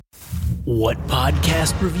What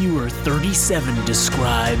podcast reviewer 37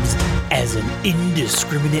 describes as an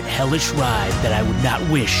indiscriminate hellish ride that I would not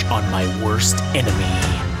wish on my worst enemy.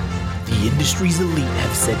 The industry's elite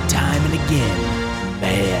have said time and again,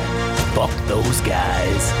 man, fuck those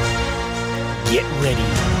guys. Get ready,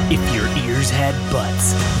 if your ears had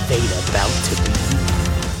butts, they'd about to be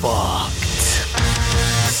fucked.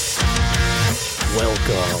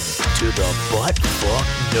 Welcome to the Butt Fuck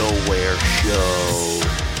Nowhere Show.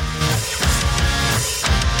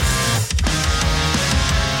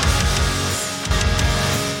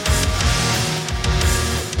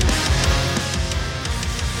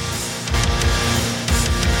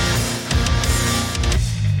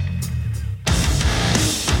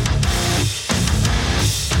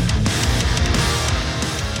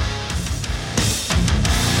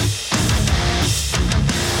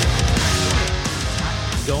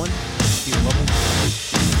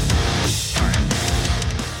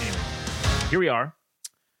 Here we are,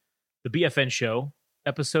 the BFN Show,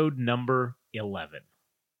 episode number 11.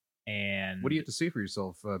 And what do you have to say for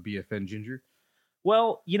yourself, BFN Ginger?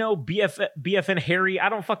 Well, you know, BFN Harry, I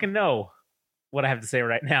don't fucking know what I have to say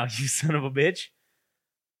right now, you son of a bitch.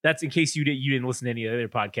 That's in case you didn't listen to any of the other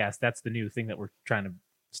podcasts. That's the new thing that we're trying to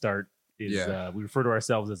start. We refer to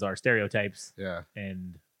ourselves as our stereotypes. Yeah,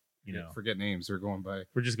 and you know, forget names. We're going by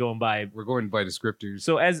descriptors.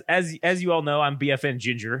 So as you all know, I'm BFN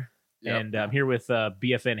Ginger. Yep. And I'm here with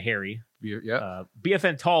BFN Harry.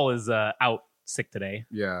 BFN Tall is out sick today.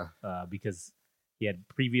 Yeah. Because he had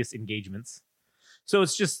previous engagements. So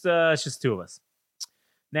it's just two of us.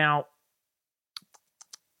 Now,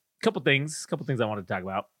 couple things I wanted to talk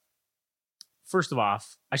about. First of all,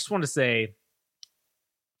 I just want to say,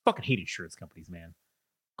 fucking hate insurance companies, man.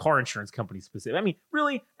 Car insurance companies specific. I mean,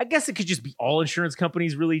 really, I guess it could just be all insurance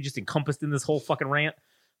companies really just encompassed in this whole fucking rant.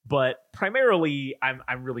 But primarily,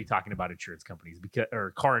 I'm really talking about insurance companies or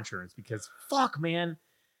car insurance because fuck, man,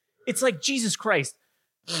 it's like Jesus Christ.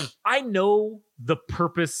 I know the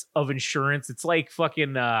purpose of insurance. It's like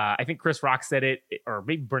fucking. I think Chris Rock said it, or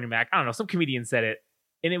maybe Bernie Mac. I don't know. Some comedian said it,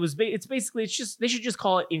 and it's basically they should just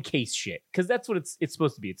call it in case shit because that's what it's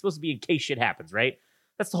supposed to be. It's supposed to be in case shit happens, right?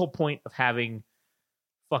 That's the whole point of having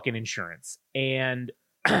fucking insurance. And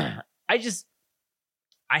I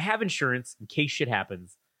have insurance in case shit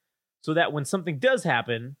happens. So that when something does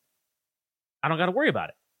happen, I don't got to worry about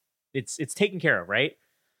it. It's taken care of, right?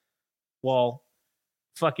 Well,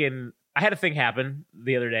 fucking, I had a thing happen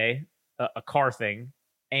the other day, a car thing,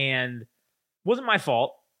 and it wasn't my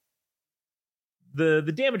fault. The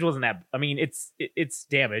damage wasn't that. I mean, it's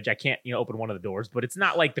damage. I can't open one of the doors, but it's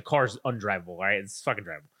not like the car's undrivable, right? It's fucking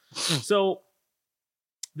drivable. So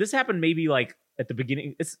this happened maybe like at the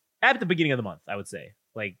beginning. It's at the beginning of the month, I would say,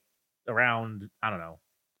 like around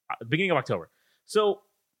beginning of October. So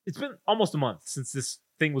it's been almost a month since this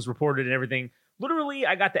thing was reported and everything. Literally,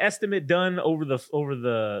 I got the estimate done over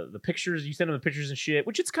the pictures. You send them the pictures and shit,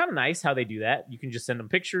 which it's kind of nice how they do that. You can just send them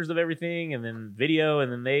pictures of everything and then video,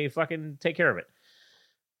 and then they fucking take care of it.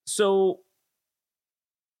 So,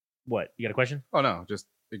 what? You got a question? Oh, no, just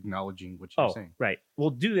acknowledging what you're saying. Right. Well,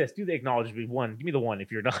 do this. Do the acknowledgement one. Give me the one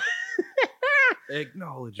if you're not.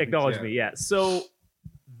 Acknowledge me. Yeah. So,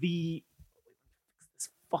 this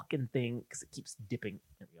fucking thing, because it keeps dipping.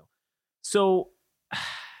 There we go. So,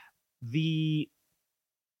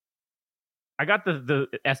 I got the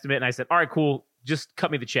estimate, and I said, all right, cool. Just cut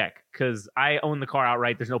me the check, because I own the car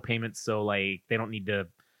outright. There's no payments, so like they don't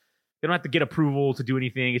have to get approval to do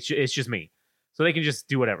anything. It's just me, so they can just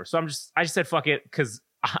do whatever. So I just said fuck it, because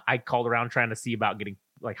I called around trying to see about getting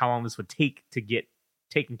like how long this would take to get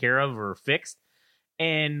taken care of or fixed,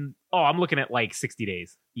 and I'm looking at like 60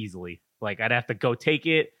 days easily. Like I'd have to go take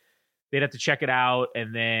it, they'd have to check it out,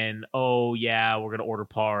 and then we're gonna order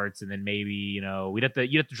parts, and then maybe you'd have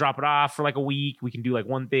to drop it off for like a week. We can do like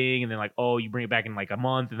one thing, and then like you bring it back in like a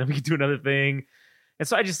month, and then we can do another thing. And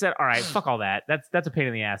so I just said, all right, fuck all that. That's a pain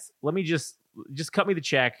in the ass. Let me just cut me the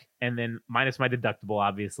check, and then minus my deductible,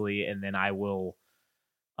 obviously, and then I will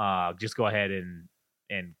just go ahead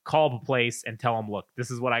and call up a place and tell them, look,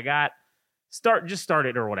 this is what I got. Start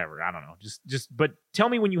it or whatever. I don't know. But tell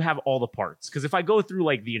me when you have all the parts. Because if I go through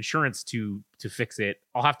like the insurance to fix it,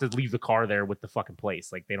 I'll have to leave the car there with the fucking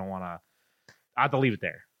place. Like they don't want to. I have to leave it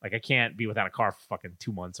there. Like I can't be without a car for fucking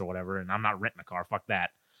 2 months or whatever. And I'm not renting a car. Fuck that.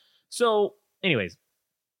 So, anyways,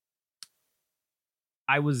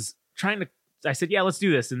 I said, yeah, let's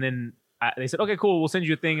do this. And then they said, okay, cool. We'll send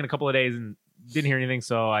you a thing in a couple of days. And didn't hear anything.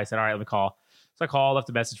 So I said, all right, let me call. So I called, left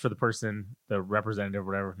a message for the person, the representative,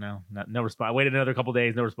 whatever. No response. I waited another couple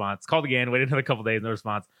days, no response. Called again, waited another couple days, no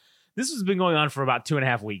response. This has been going on for about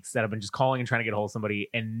 2.5 weeks that I've been just calling and trying to get a hold of somebody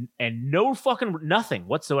and no fucking nothing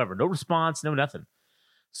whatsoever. No response, no nothing.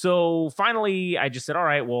 So finally I just said, all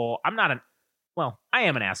right, well, I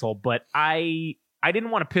am an asshole, but I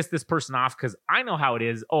didn't want to piss this person off because I know how it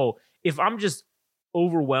is. Oh, if I'm just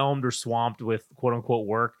overwhelmed or swamped with quote unquote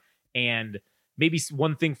work and maybe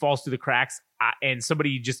one thing falls through the cracks and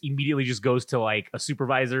somebody just immediately just goes to like a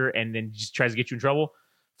supervisor and then just tries to get you in trouble.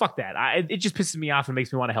 Fuck that. It just pisses me off and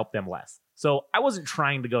makes me want to help them less. So I wasn't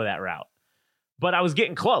trying to go that route, but I was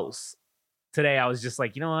getting close. Today I was just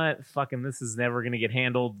like, you know what? Fucking this is never going to get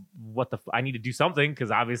handled. I need to do something because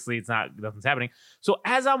obviously nothing's happening. So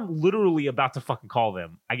as I'm literally about to fucking call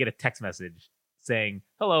them, I get a text message saying,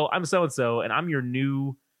 hello, I'm so-and-so and I'm your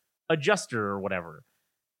new adjuster or whatever.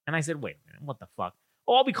 And I said, wait a minute, what the fuck?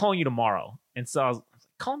 Oh, I'll be calling you tomorrow. And so I was like,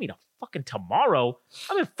 call me to fucking tomorrow?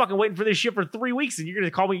 I've been fucking waiting for this shit for 3 weeks and you're going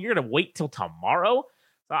to call me? You're going to wait till tomorrow?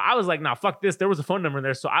 So I was like, nah, fuck this. There was a phone number in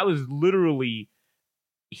there. So I was literally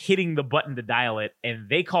hitting the button to dial it and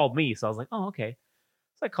they called me. So I was like, oh, okay.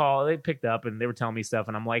 So I called, they picked up and they were telling me stuff.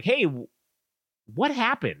 And I'm like, hey, what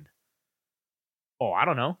happened? Oh, I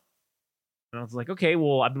don't know. And I was like, okay,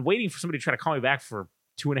 well, I've been waiting for somebody to try to call me back for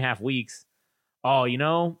 2.5 weeks. Oh, I don't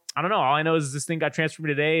know. All I know is this thing got transferred to me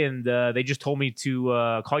today and they just told me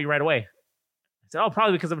to call you right away. I said, oh,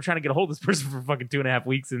 probably because I've been trying to get a hold of this person for fucking 2.5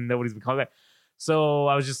 weeks and nobody's been calling back. So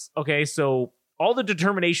I was just, okay, so all the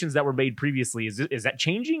determinations that were made previously, is that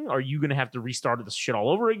changing? Are you going to have to restart this shit all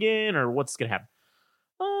over again or what's going to happen?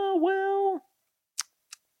 Oh, well,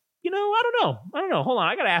 I don't know. Hold on.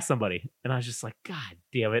 I got to ask somebody. And I was just like, God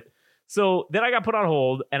damn it. So then I got put on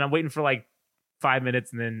hold and I'm waiting for like 5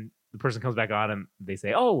 minutes and then the person comes back on and they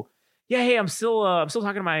say, oh, yeah, hey, I'm still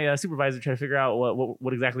talking to my supervisor trying to figure out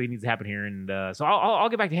what exactly needs to happen here. And so I'll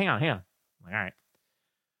get back to hang on. I'm like, all right.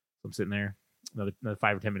 So I'm sitting there. Another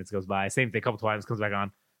 5 or 10 minutes goes by. Same thing, a couple times, comes back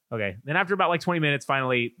on. Okay. Then after about like 20 minutes,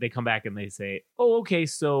 finally, they come back and they say, oh, okay,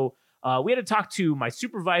 so we had to talk to my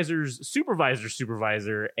supervisor's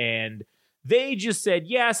supervisor, and they just said,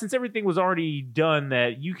 yeah, since everything was already done,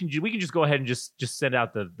 that we can just go ahead and just send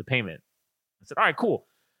out the payment. I said, all right, cool.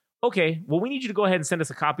 Okay, well, we need you to go ahead and send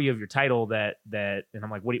us a copy of your title that, and I'm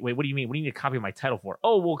like, wait, what do you mean? What do you need a copy of my title for?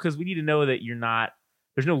 Oh, well, because we need to know that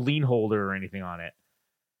there's no lien holder or anything on it.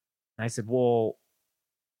 And I said, well,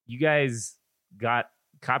 you guys got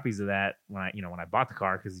copies of that when I bought the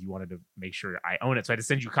car because you wanted to make sure I own it. So I had to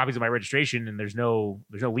send you copies of my registration and there's no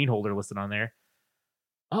lien holder listed on there.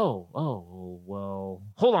 Oh, well,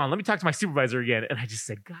 hold on. Let me talk to my supervisor again. And I just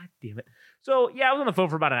said, God damn it. So yeah, I was on the phone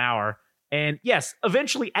for about an hour. And yes,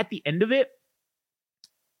 eventually at the end of it,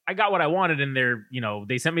 I got what I wanted in there.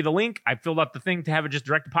 They sent me the link. I filled out the thing to have it just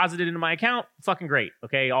direct deposited into my account. Fucking great.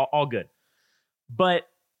 Okay. All good. But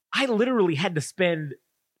I literally had to spend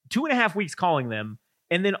 2.5 weeks calling them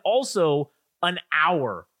and then also an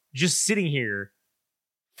hour just sitting here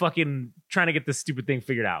fucking trying to get this stupid thing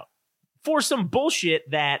figured out for some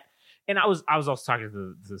bullshit that, and I was also talking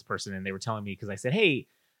to this person and they were telling me, because I said, hey,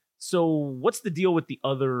 so what's the deal with the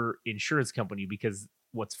other insurance company? Because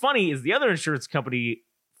what's funny is the other insurance company,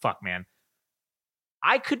 fuck man,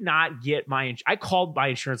 I could not get I called my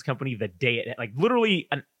insurance company the day, like literally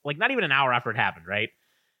not even an hour after it happened, right?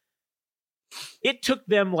 It took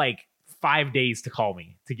them like 5 days to call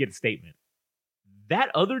me to get a statement.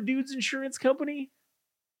 That other dude's insurance company,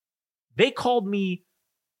 they called me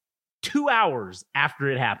 2 hours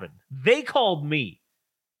after it happened. They called me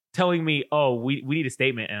telling me, oh, we need a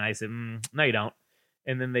statement. And I said, no, you don't.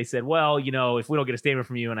 And then they said, well, if we don't get a statement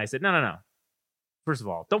from you. And I said, no. First of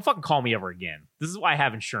all, don't fucking call me ever again. This is why I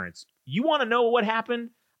have insurance. You want to know what happened?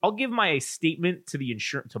 I'll give my statement to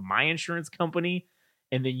my insurance company,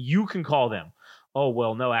 and then you can call them. Oh,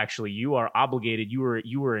 well, no, actually, you are obligated. You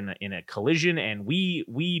were in a collision, and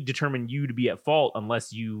we determine you to be at fault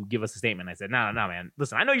unless you give us a statement. I said, no, man.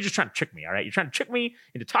 Listen, I know you're just trying to trick me, all right? You're trying to trick me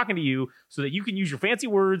into talking to you so that you can use your fancy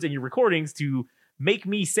words and your recordings to make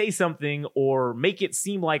me say something or make it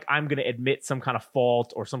seem like I'm going to admit some kind of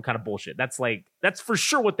fault or some kind of bullshit. That's for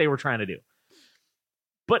sure what they were trying to do.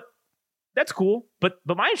 But that's cool. But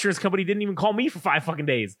my insurance company didn't even call me for 5 fucking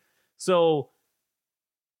days. So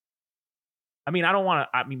I don't want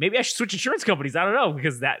to. Maybe I should switch insurance companies. I don't know,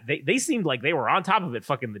 because they seemed like they were on top of it.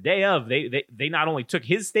 Fucking the day of, they not only took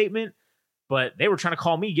his statement, but they were trying to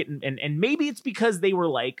call me. And maybe it's because they were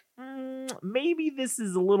like, maybe this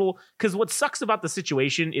is a little. Because what sucks about the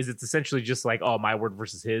situation is it's essentially just like, oh, my word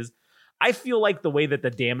versus his. I feel like the way that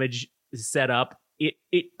the damage is set up,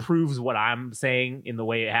 it proves what I'm saying in the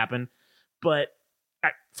way it happened. But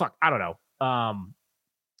I don't know.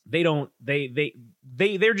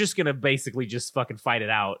 They're just gonna basically just fucking fight it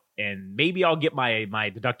out and maybe I'll get my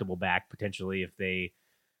deductible back potentially if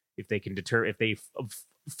they can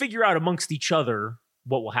figure out amongst each other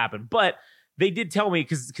what will happen. But they did tell me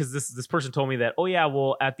because this person told me that, oh yeah,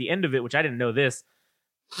 well at the end of it, which I didn't know this,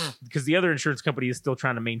 because the other insurance company is still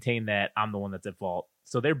trying to maintain that I'm the one that's at fault.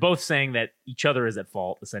 So they're both saying that each other is at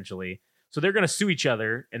fault essentially. So they're going to sue each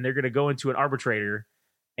other and they're going to go into an arbitrator,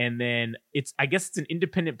 and then I guess it's an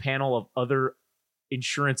independent panel of other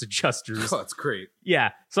insurance adjusters. Oh, that's great.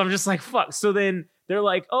 Yeah. So I'm just like, fuck. So then they're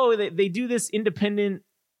like, oh, they do this independent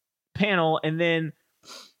panel, and then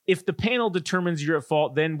if the panel determines you're at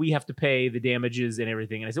fault, then we have to pay the damages and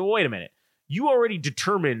everything. And I said, well, wait a minute. You already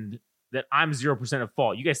determined that I'm 0% at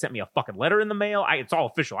fault. You guys sent me a fucking letter in the mail. It's all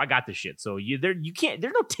official. I got this shit. So you can't,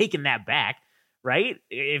 there's no taking that back, right?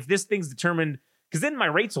 If this thing's determined, because then my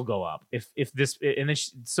rates will go up. If this, and then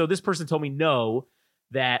so this person told me no,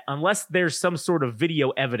 that unless there's some sort of video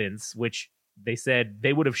evidence, which they said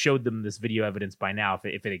they would have showed them this video evidence by now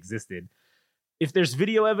if it existed. If there's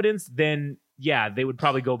video evidence, then yeah, they would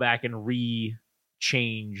probably go back and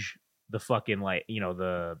change the fucking, like, you know,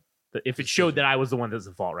 the if it showed that I was the one that's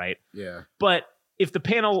at fault, right? Yeah. But if the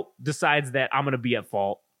panel decides that I'm going to be at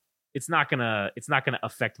fault, it's not gonna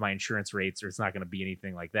affect my insurance rates, or it's not gonna be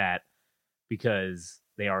anything like that, because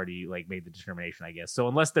they already like made the determination, I guess. So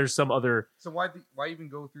unless there's some other, so why even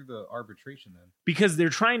go through the arbitration then? Because they're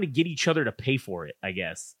trying to get each other to pay for it, I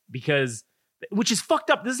guess. Because, which is fucked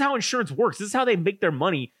up. This is how insurance works. This is how they make their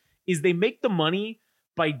money. Is they make the money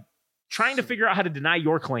by trying to figure out how to deny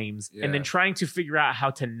your claims, and then trying to figure out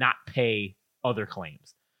how to not pay other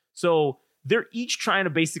claims. So they're each trying to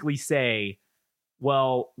basically say,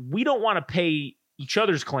 well, we don't want to pay each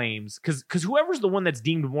other's claims, because whoever's the one that's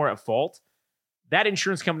deemed more at fault, that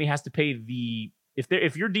insurance company has to pay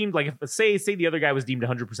if you're deemed, like, if say the other guy was deemed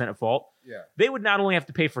 100% at fault, they would not only have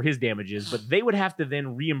to pay for his damages, but they would have to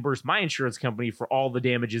then reimburse my insurance company for all the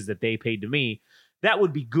damages that they paid to me. That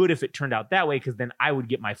would be good if it turned out that way, because then I would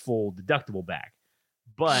get my full deductible back.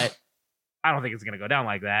 But I don't think it's going to go down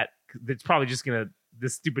like that. It's probably just going to,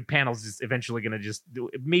 this stupid panel's just eventually going to just,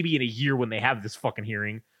 maybe in a year when they have this fucking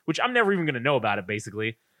hearing, which I'm never even going to know about it,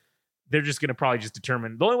 basically. They're just going to probably just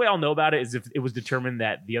determine, the only way I'll know about it is if it was determined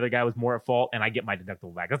that the other guy was more at fault and I get my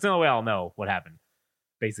deductible back. That's the only way I'll know what happened,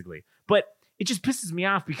 basically. But it just pisses me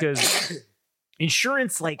off because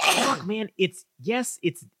insurance, like, fuck, man, it's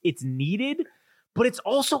needed, but it's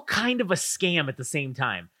also kind of a scam at the same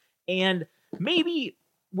time. And maybe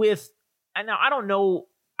now I don't know,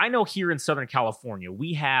 I know here in Southern California,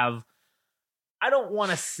 we have, I don't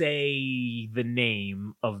want to say the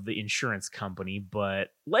name of the insurance company, but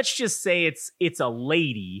let's just say it's a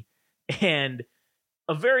lady, and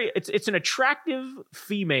it's an attractive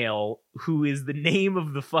female who is the name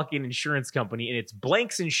of the fucking insurance company, and it's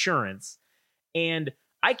Blank's Insurance. And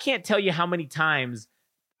I can't tell you how many times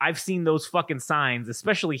I've seen those fucking signs,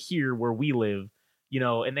 especially here where we live, you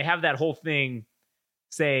know, and they have that whole thing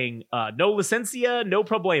saying, no licencia, no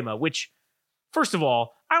problema, which, first of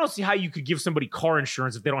all, I don't see how you could give somebody car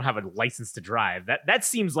insurance if they don't have a license to drive. That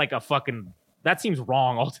seems like that seems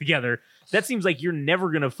wrong altogether. That seems like you're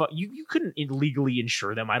never going to you couldn't illegally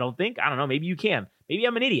insure them, I don't think. I don't know. Maybe you can. Maybe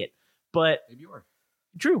I'm an idiot. But maybe you are.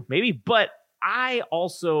 True, maybe. But I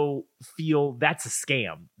also feel that's a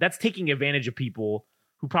scam. That's taking advantage of people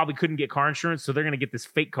who probably couldn't get car insurance, so they're going to get this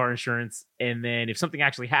fake car insurance, and then if something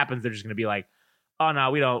actually happens, they're just going to be like, oh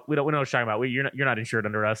no, we don't know what you're talking about. You're not insured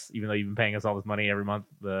under us, even though you've been paying us all this money every month.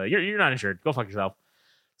 You're not insured. Go fuck yourself.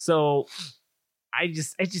 So it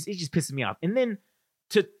just pisses me off. And then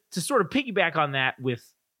to sort of piggyback on that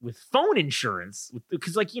with phone insurance,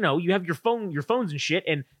 because, like, you know, you have your phones and shit,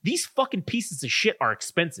 and these fucking pieces of shit are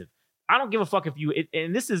expensive. I don't give a fuck if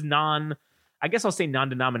and this is I guess I'll say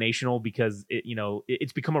non-denominational, because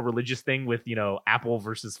it's become a religious thing with, you know, Apple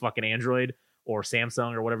versus fucking Android or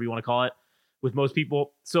Samsung or whatever you want to call it, with most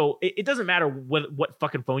people. So it doesn't matter what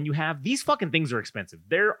fucking phone you have. These fucking things are expensive.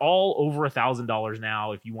 They're all over $1,000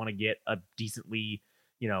 now if you want to get a decently,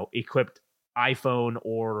 you know, equipped iPhone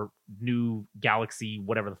or new Galaxy,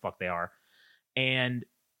 whatever the fuck they are. And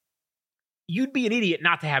you'd be an idiot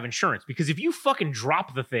not to have insurance, because if you fucking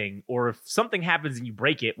drop the thing, or if something happens and you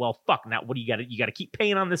break it, well, fuck, now what do you got to keep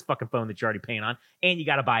paying on this fucking phone that you're already paying on, and you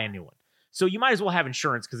got to buy a new one. So you might as well have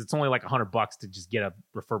insurance, because it's only like $100 to just get a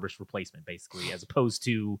refurbished replacement, basically, as opposed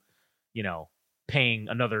to, you know, paying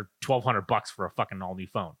another $1,200 for a fucking all new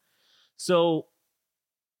phone. So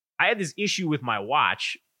I had this issue with my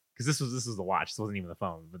watch, because this was the watch. This wasn't even the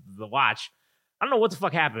phone, but the watch. I don't know what the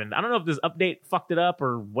fuck happened. I don't know if this update fucked it up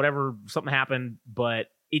or whatever, something happened, but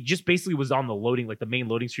it just basically was on the loading, like the main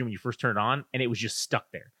loading screen when you first turn it on, and it was just stuck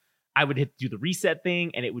there. I would do the reset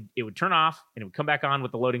thing, and it would turn off, and it would come back on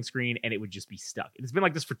with the loading screen, and it would just be stuck. It's been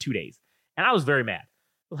like this for 2 days, and I was very mad.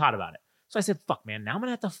 I was hot about it. So I said, fuck, man, now I'm going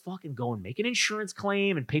to have to fucking go and make an insurance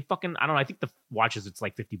claim and pay fucking, I don't know, I think the watches, it's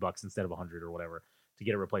like $50 instead of 100 or whatever to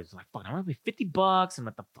get it replaced. I'm like, fuck, I'm going to pay $50. And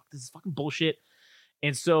what the fuck, this is fucking bullshit.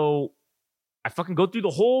 And so I fucking go through the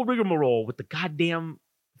whole rigmarole with the goddamn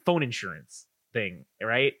phone insurance thing,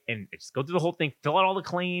 right? And I just go through the whole thing, fill out all the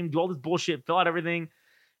claim, do all this bullshit, fill out everything.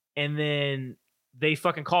 And then they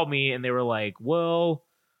fucking called me and they were like, well,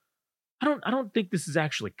 I don't think this is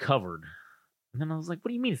actually covered. And then I was like, what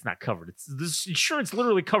do you mean it's not covered? This insurance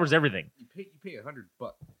literally covers everything. You pay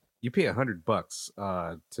 $100. You pay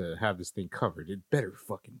 $100 to have this thing covered. It better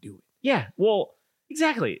fucking do it. Yeah, well,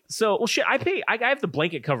 exactly. So, well, shit, I have the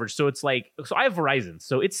blanket coverage, so it's like, so I have Verizon,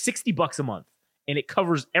 so it's $60 a month, and it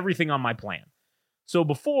covers everything on my plan. So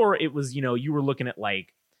before it was, you were looking at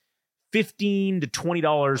like $15 to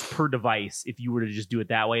 $20 per device if you were to just do it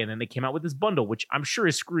that way, and then they came out with this bundle, which I'm sure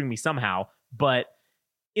is screwing me somehow, but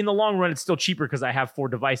in the long run, it's still cheaper because I have 4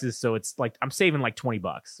 devices. So it's like I'm saving like $20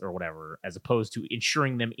 or whatever, as opposed to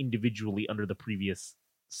insuring them individually under the previous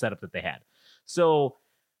setup that they had. So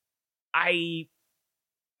I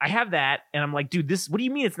have that, and I'm like, dude, what do you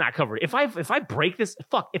mean it's not covered? If I break this,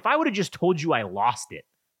 fuck, if I would have just told you I lost it,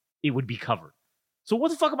 it would be covered. So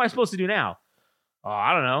what the fuck am I supposed to do now?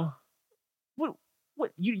 I don't know.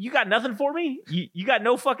 What you got nothing for me? You got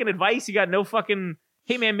no fucking advice? You got no fucking,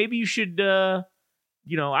 hey man, maybe you should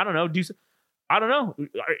I don't know, I don't know.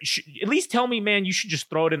 At least tell me, man, you should just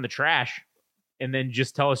throw it in the trash and then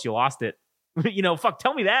just tell us you lost it. Fuck,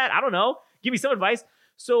 tell me that. I don't know. Give me some advice.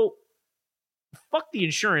 So fuck the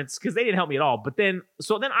insurance because they didn't help me at all. But then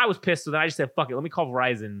I was pissed. So then I just said, fuck it. Let me call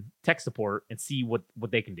Verizon tech support and see what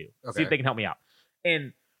they can do. Okay. See if they can help me out.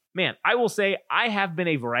 And man, I will say I have been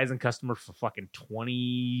a Verizon customer for fucking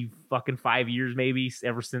 25 years, maybe,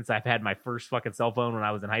 ever since I've had my first fucking cell phone when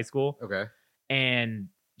I was in high school. Okay. And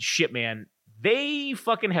shit, man, they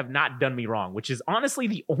fucking have not done me wrong, which is honestly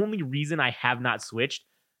the only reason I have not switched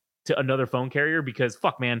to another phone carrier because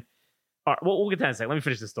fuck, man. All right, well, we'll get to that in a second. Let me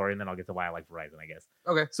finish this story and then I'll get to why I like Verizon, I guess.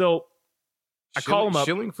 Okay. So I call them up.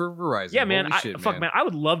 Shilling for Verizon. Yeah, man. Man, I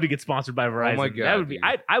would love to get sponsored by Verizon. Oh my God. That would be,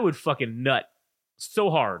 I would fucking nut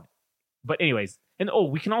so hard. But anyways, and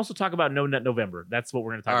we can also talk about No Nut November. That's what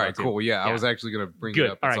we're going to talk about. All right, cool. Yeah, I was actually going to bring it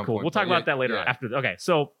up. All right, cool. Point, we'll talk about that later after. Okay,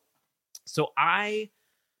 so I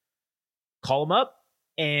call them up,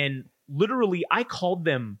 and literally I called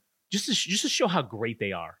them just to show how great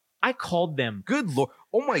they are. I called them. Good Lord.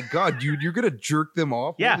 Oh my God, dude, you're gonna jerk them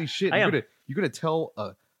off? Yeah, holy shit. You're gonna tell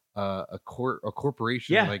a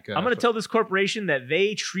corporation. Yeah, I'm gonna tell this corporation that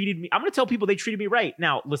they treated me. I'm gonna tell people they treated me right.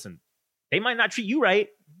 Now, listen, they might not treat you right,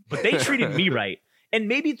 but they treated me right. And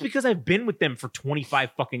maybe it's because I've been with them for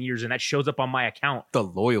 25 fucking years and that shows up on my account. The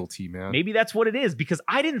loyalty, man. Maybe that's what it is because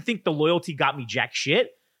I didn't think the loyalty got me jack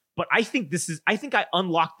shit. But I think I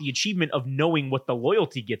unlocked the achievement of knowing what the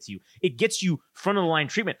loyalty gets you. It gets you front of the line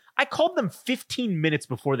treatment. I called them 15 minutes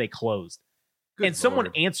before they closed. Good and Lord.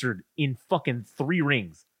 Someone answered in fucking 3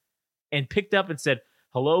 rings and picked up and said,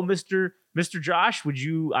 hello, Mr. Josh, would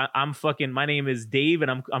you, my name is Dave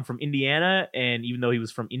and I'm from Indiana. And even though he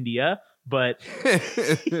was from India, but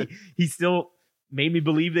he still made me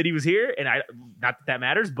believe that he was here. And not that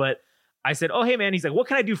matters, but I said, oh, hey, man. He's like, what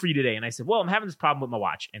can I do for you today? And I said, well, I'm having this problem with my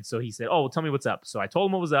watch. And so he said, oh, well, tell me what's up. So I told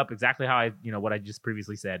him what was up, exactly how what I just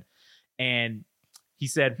previously said. And he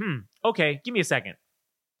said, okay, give me a second.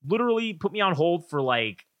 Literally put me on hold for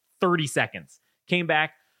like 30 seconds. Came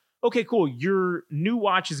back. Okay, cool. Your new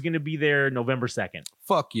watch is going to be there November 2nd.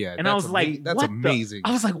 Fuck yeah. And I was like, that's amazing.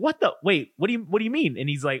 I was like, what the? Wait, what do you mean? And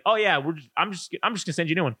he's like, oh yeah, I'm just going to send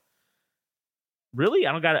you a new one. Really?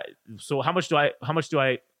 I don't got it. So how much do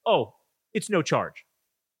I? Oh, it's no charge.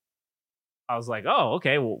 I was like, oh,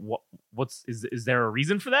 okay. Well, is there a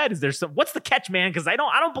reason for that? Is there what's the catch, man? Because I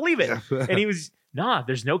don't believe it. And he was, nah,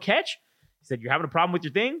 there's no catch. He said, you're having a problem with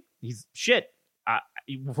your thing? He's shit.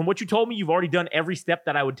 From what you told me, you've already done every step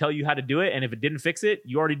that I would tell you how to do it. And if it didn't fix it,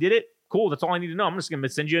 you already did it. Cool. That's all I need to know. I'm just going to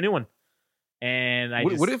send you a new one. And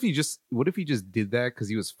what if he just did that because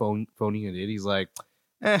he was phoning it in? He's like,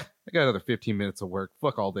 I got another 15 minutes of work.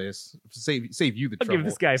 Fuck all this. Save you the trouble. Give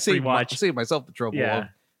this guy a free watch. Save myself the trouble of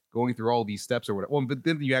going through all these steps or whatever. Well, but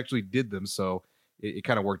then you actually did them, so it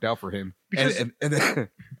kind of worked out for him. And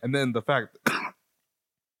then the fact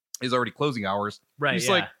is already closing hours. Right. He's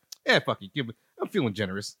like, fuck you. I'm feeling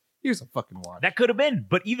generous. Here's a fucking watch. That could have been,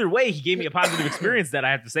 but either way, he gave me a positive experience that I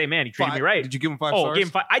have to say, man, he treated me right. Did you give him 5 stars? Oh, gave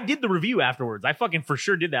him 5. I did the review afterwards. I fucking for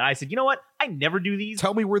sure did that. I said, you know what? I never do these.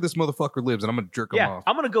 Tell me where this motherfucker lives, and I'm gonna jerk him off.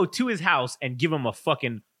 I'm gonna go to his house and give him a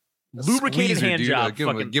fucking lubricated Squeezer, hand dude. job.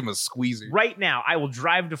 Give him a squeezer. Right now, I will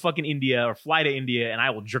drive to fucking India or fly to India, and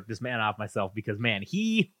I will jerk this man off myself because, man,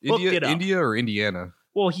 he hooked it up. India or Indiana?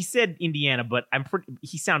 Well, he said Indiana, but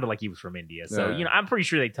he sounded like he was from India. So, I'm pretty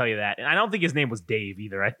sure they tell you that. And I don't think his name was Dave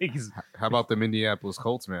either. I think he's... How about them Indianapolis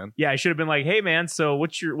Colts, man? Yeah, I should have been like, hey, man, so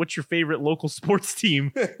what's your favorite local sports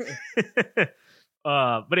team? But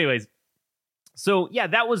anyways, so yeah,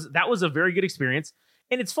 that was a very good experience.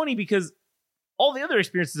 And it's funny because all the other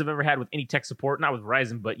experiences I've ever had with any tech support, not with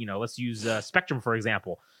Verizon, but, let's use Spectrum, for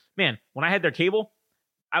example. Man, when I had their cable,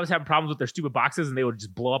 I was having problems with their stupid boxes and they would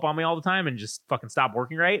just blow up on me all the time and just fucking stop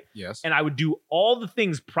working right. Yes. And I would do all the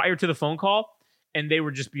things prior to the phone call and they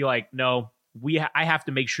would just be like, no, I have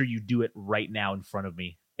to make sure you do it right now in front of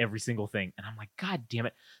me, every single thing. And I'm like, God damn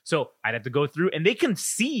it. So I'd have to go through and they can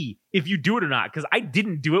see if you do it or not. Cause I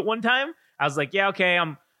didn't do it one time. I was like, yeah, okay,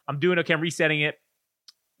 I'm doing okay. I'm resetting it.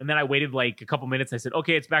 And then I waited like a couple minutes. And I said,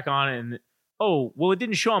 okay, it's back on. And oh, well, it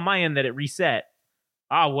didn't show on my end that it reset.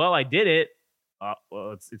 Ah, well, I did it.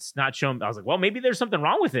 Well, it's not showing. I was like, well, maybe there's something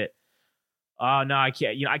wrong with it. No, I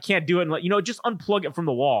can't. I can't do it. And just unplug it from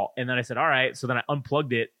the wall. And then I said, all right. So then I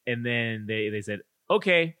unplugged it, and then they said,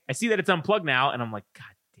 okay, I see that it's unplugged now. And I'm like, God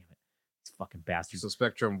damn it, these fucking bastards. So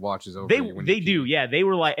Spectrum watches over. They do, yeah. They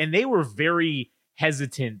were like, and they were very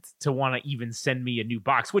hesitant to want to even send me a new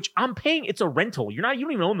box, which I'm paying. It's a rental. You don't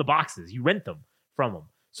even own the boxes. You rent them from them.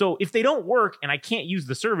 So if they don't work and I can't use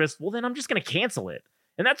the service, well, then I'm just gonna cancel it.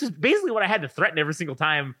 And that's just basically what I had to threaten every single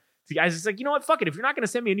time to guys. It's like, you know what? Fuck it. If you're not going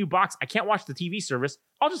to send me a new box, I can't watch the TV service.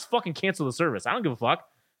 I'll just fucking cancel the service. I don't give a fuck.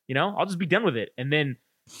 I'll just be done with it. And then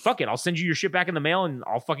fuck it. I'll send you your shit back in the mail and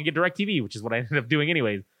I'll fucking get DirecTV, which is what I ended up doing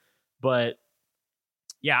anyways. But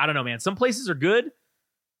yeah, I don't know, man. Some places are good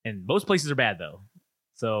and most places are bad though.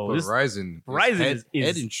 So Verizon is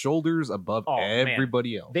head and shoulders above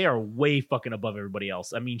everybody else. They are way fucking above everybody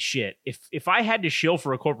else. I mean, shit. If I had to shill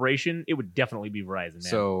for a corporation, it would definitely be Verizon, man.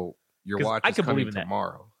 So your watch is coming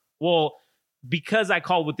tomorrow. Well, because I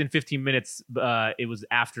called within 15 minutes, it was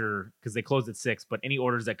after, because they closed at 6. But any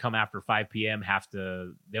orders that come after 5 p.m.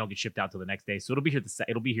 they don't get shipped out till the next day. So it'll be here.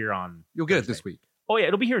 It'll be here on. You'll get it this week. Oh yeah,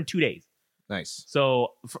 it'll be here in 2 days. Nice. So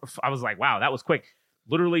I was like, wow, that was quick.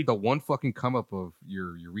 Literally the one fucking come up of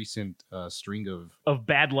your recent string of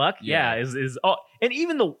bad luck. Yeah, is and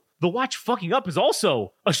even the watch fucking up is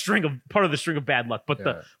also part of the string of bad luck. But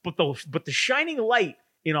the shining light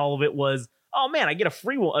in all of it was, oh man, I get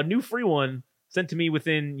a new free one sent to me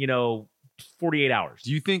within 48 hours.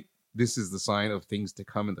 Do you think this is the sign of things to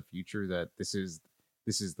come in the future? That this is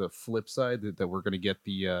the flip side that we're going to get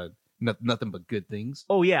the nothing but good things?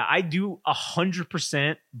 Oh yeah, I do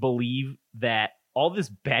 100% believe that. All this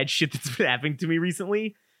bad shit that's been happening to me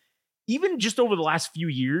recently, even just over the last few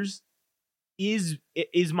years, is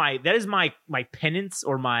my penance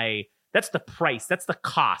or that's the price, that's the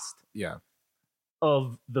cost,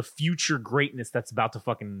 of the future greatness that's about to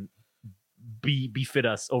fucking befit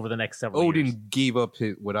us over the next several years. Odin gave up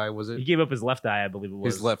his He gave up his left eye, I believe it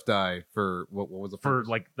was. His left eye for what was it? For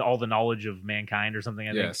like all the knowledge of mankind or something.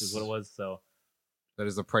 I think is what it was. So. That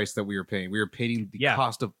is the price that we were paying. We were paying the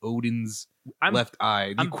cost of Odin's left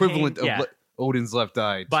eye, the equivalent of Odin's left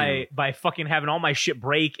eye. By fucking having all my shit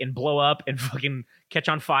break and blow up and fucking catch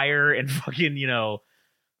on fire and fucking,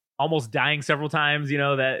 almost dying several times,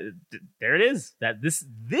 that there it is. That this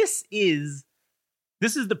is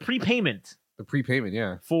the prepayment. The prepayment,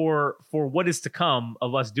 yeah. For what is to come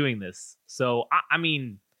of us doing this. So, I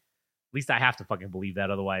mean, at least I have to fucking believe that.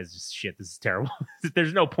 Otherwise, just shit, this is terrible. If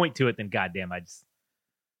there's no point to it, then goddamn,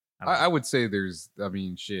 I would say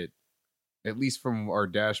shit. At least from our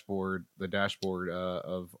dashboard, the dashboard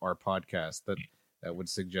of our podcast, that would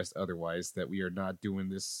suggest otherwise. That we are not doing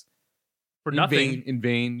this for nothing. In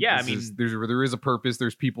vain. Yeah, there is a purpose.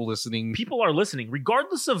 There's people listening. People are listening,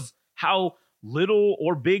 regardless of how little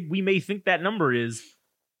or big we may think that number is.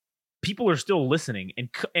 People are still listening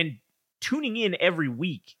and tuning in every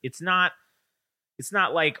week. It's not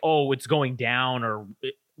like, oh, it's going down or.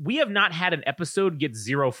 We have not had an episode get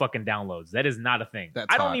 0 fucking downloads. That is not a thing.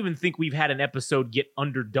 I don't even think we've had an episode get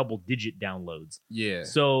under double-digit downloads. Yeah.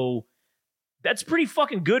 So that's pretty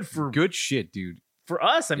fucking good for... Good shit, dude. For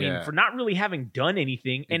us, I mean, for not really having done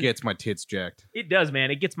anything. It gets my tits jacked. It does, man.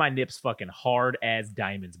 It gets my nips fucking hard as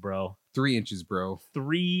diamonds, bro. 3 inches, bro.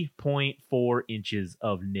 3.4 inches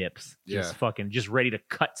of nips. Just ready to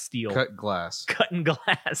cut steel. Cut glass. Cutting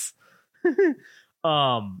glass.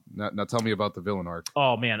 Now tell me about the villain arc.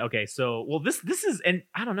 Oh man, okay, so this is, and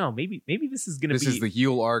I don't know, maybe this is gonna be the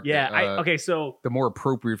heel arc. Yeah, so the more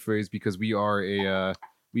appropriate phrase because we are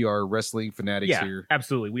wrestling fanatics here.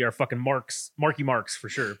 Absolutely, we are fucking marky marks for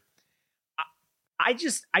sure.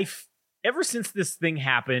 ever since this thing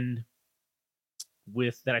happened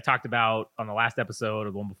that I talked about on the last episode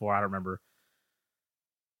or the one before, I don't remember.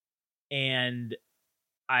 And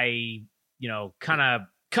I, kind of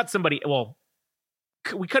cut somebody. Well,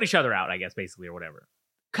 we cut each other out, I guess, basically, or whatever.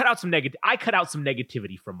 I cut out some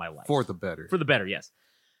negativity from my life. For the better. For the better, yes.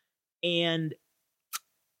 And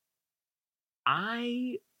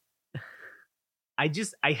I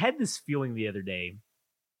had this feeling the other day.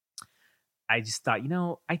 I just thought,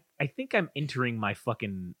 I think I'm entering my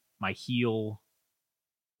heel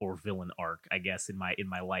or villain arc, I guess, in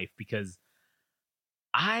my life, because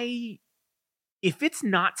if it's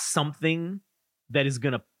not something that is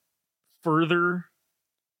gonna further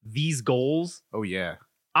these goals, oh yeah,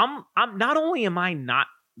 I'm not only am I not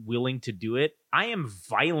willing to do it, I am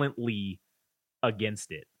violently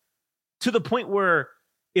against it, to the point where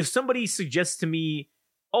if somebody suggests to me,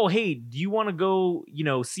 oh, hey, do you want to go,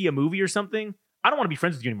 see a movie or something? I don't want to be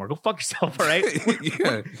friends with you anymore. Go fuck yourself, all right?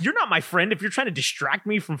 Yeah. You're not my friend if you're trying to distract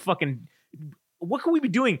me from fucking... What could we be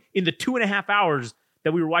doing in the 2.5 hours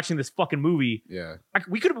that we were watching this fucking movie? Yeah.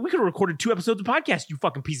 We could have recorded 2 episodes of podcast, you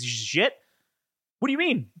fucking piece of shit. What do you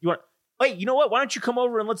mean? Hey, you know what? Why don't you come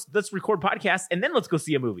over and let's record podcast and then let's go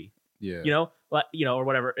see a movie? Yeah. Or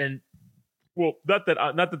whatever. And well, not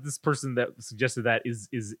that this person that suggested that is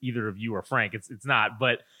either of you or Frank. It's not,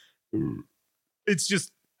 but it's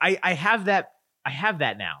just I have that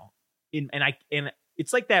now. And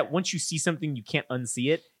it's like that once you see something, you can't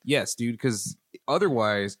unsee it. Yes, dude, because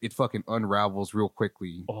otherwise it fucking unravels real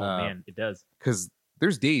quickly. Oh man, it does. Because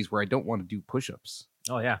there's days where I don't want to do push-ups.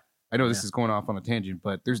 Oh yeah. I know this is going off on a tangent,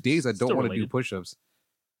 but there's days I don't want to do push-ups.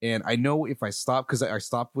 And I know if I stop, because I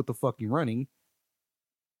stopped with the fucking running,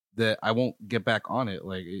 that I won't get back on it.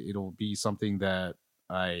 Like, it'll be something that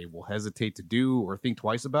I will hesitate to do or think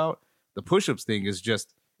twice about. The push-ups thing is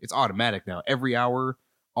just, it's automatic now. Every hour,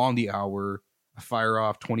 on the hour, I fire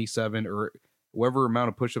off 27 or whatever amount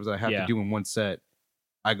of push-ups I have to do in one set,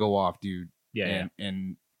 I go off, dude. Yeah.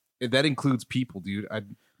 And that includes people, dude.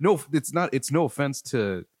 It's no offense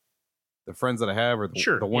to the friends that I have or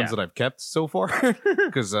the ones that I've kept so far.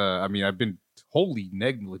 Because, I've been wholly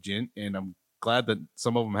negligent, and I'm glad that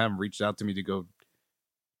some of them haven't reached out to me to go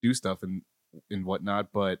do stuff and whatnot.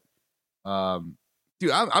 But,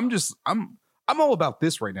 dude, I'm all about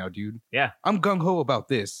this right now, dude. Yeah. I'm gung-ho about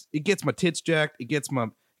this. It gets my tits jacked. It gets my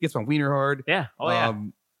wiener hard. Yeah. Oh, yeah.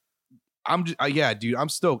 I'm just, dude, I'm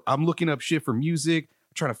stoked. I'm looking up shit for music.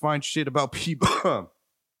 I'm trying to find shit about people,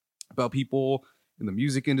 in the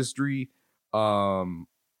music industry. The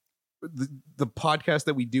podcast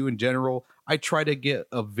that we do in general, I try to get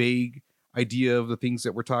a vague idea of the things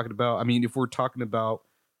that we're talking about. I mean, if we're talking about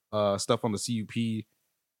stuff on the CUP,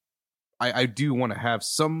 I do want to have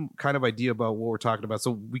some kind of idea about what we're talking about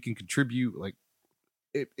so we can contribute. Like,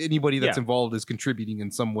 if anybody that's involved is contributing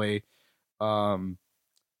in some way. And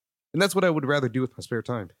that's what I would rather do with my spare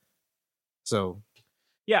time. So,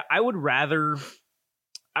 yeah, I would rather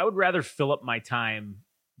fill up my time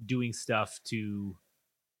doing stuff to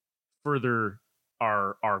further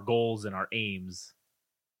our goals and our aims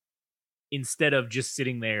instead of just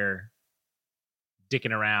sitting there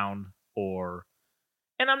dicking around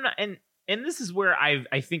and I'm not, and this is where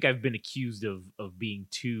I think I've been accused of being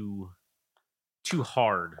too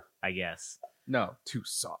hard, I guess. No, too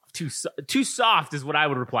soft. Too soft is what I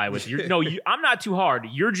would reply with. I'm not too hard.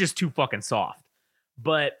 You're just too fucking soft.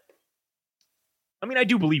 But I mean, I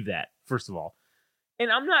do believe that, first of all.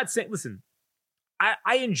 And I'm not saying, listen,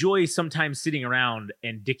 I enjoy sometimes sitting around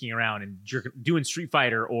and dicking around and doing Street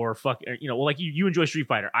Fighter or like you enjoy Street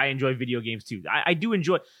Fighter. I enjoy video games too. I do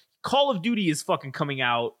enjoy. Call of Duty is fucking coming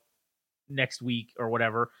out next week or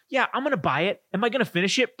whatever. Yeah, I'm gonna buy it. Am I gonna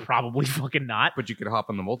finish it? Probably fucking not. But you could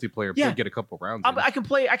hop on the multiplayer and get a couple rounds. I can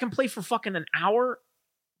play for fucking an hour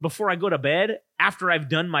before I go to bed after I've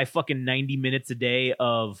done my fucking 90 minutes a day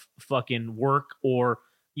of fucking work or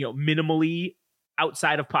minimally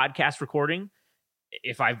outside of podcast recording.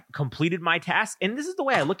 If I've completed my task, and this is the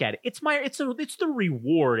way I look at it, it's the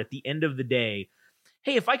reward at the end of the day.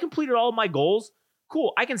 Hey, if I completed all of my goals,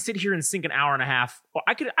 cool. I can sit here and sink an hour and a half. Or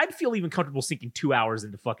I'd feel even comfortable sinking 2 hours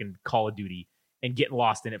into fucking Call of Duty and getting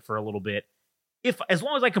lost in it for a little bit. As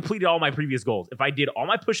long as I completed all my previous goals, if I did all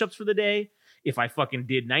my push-ups for the day, if I fucking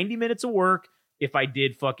did 90 minutes of work, if I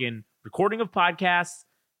did fucking recording of podcasts,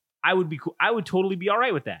 I would be cool. I would totally be all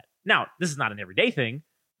right with that. Now, this is not an everyday thing,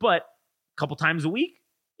 but a couple times a week,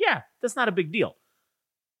 yeah, that's not a big deal.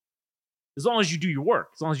 As long as you do your work,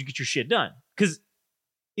 as long as you get your shit done. Because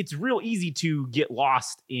it's real easy to get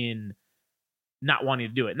lost in not wanting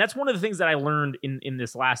to do it. And that's one of the things that I learned in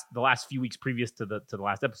the last few weeks previous to the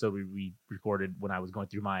last episode we recorded when I was going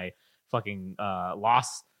through my fucking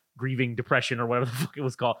loss, grieving, depression, or whatever the fuck it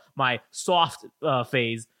was called, my soft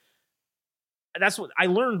phase. That's what I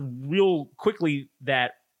learned real quickly,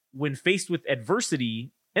 that when faced with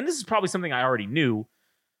adversity, and this is probably something I already knew,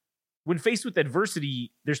 when faced with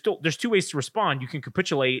adversity, there's two ways to respond. You can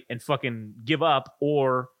capitulate and fucking give up,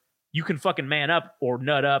 or you can fucking man up or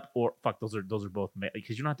nut up, or fuck, those are both,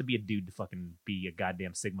 because you don't have to be a dude to fucking be a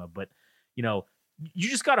goddamn Sigma, but you know, you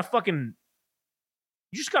just gotta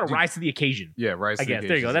rise to the occasion. Yeah, rise to the occasion.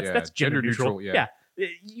 There you go. That's gender neutral. Yeah.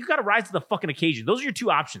 You gotta rise to the fucking occasion. Those are your two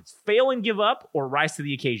options: fail and give up, or rise to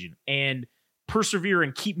the occasion and persevere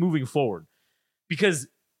and keep moving forward. Because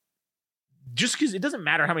it doesn't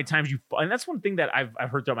matter how many times you fall. And that's one thing that I've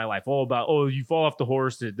heard throughout my life, you fall off the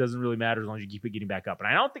horse, it doesn't really matter as long as you keep getting back up. And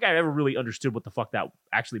I don't think I ever really understood what the fuck that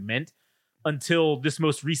actually meant until this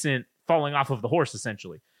most recent falling off of the horse,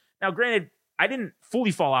 essentially. Now, granted, I didn't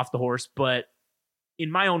fully fall off the horse, but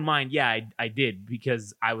in my own mind, yeah, I did,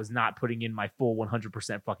 because I was not putting in my full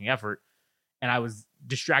 100% fucking effort, and I was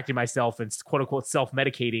distracting myself and quote unquote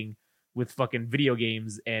self-medicating with fucking video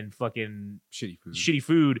games and fucking shitty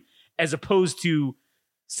food, as opposed to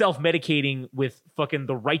self-medicating with fucking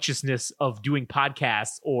the righteousness of doing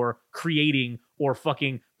podcasts or creating or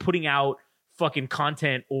fucking putting out fucking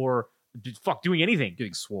content or doing anything.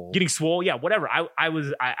 Getting swole. Yeah, whatever.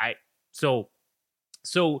 So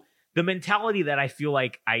the mentality that I feel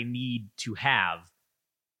like I need to have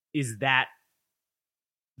is that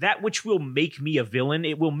which will make me a villain.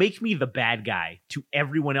 It will make me the bad guy to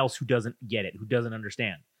everyone else who doesn't get it, who doesn't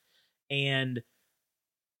understand. And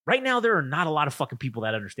right now, there are not a lot of fucking people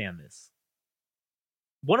that understand this.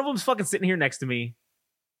 One of them's fucking sitting here next to me.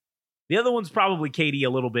 The other one's probably Katie a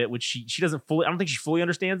little bit, which she doesn't fully, I don't think she fully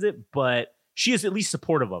understands it, but she is at least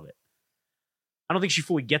supportive of it. I don't think she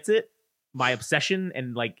fully gets it, my obsession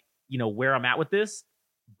and like, you know, where I'm at with this,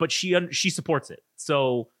 but she supports it.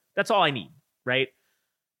 So that's all I need, right?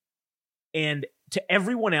 And to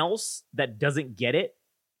everyone else that doesn't get it,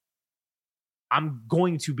 I'm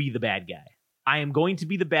going to be the bad guy. I am going to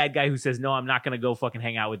be the bad guy who says, no, I'm not going to go fucking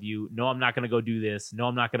hang out with you. No, I'm not going to go do this. No,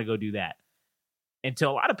 I'm not going to go do that. And to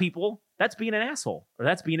a lot of people, that's being an asshole or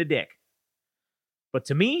that's being a dick. But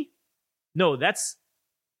to me, no, that's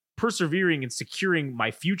persevering and securing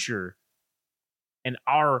my future and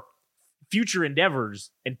our future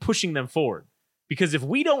endeavors and pushing them forward. Because if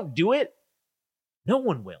we don't do it, no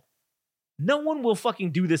one will. No one will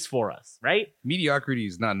fucking do this for us, right? Mediocrity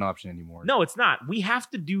is not an option anymore. No, it's not. We have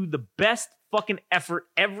to do the best fucking effort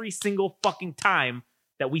every single fucking time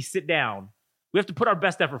that we sit down. We have to put our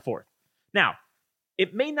best effort forth. Now,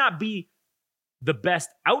 it may not be the best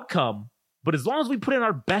outcome, but as long as we put in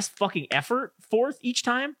our best fucking effort forth each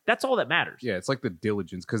time, that's all that matters. Yeah, it's like the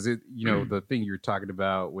diligence, because the thing you're talking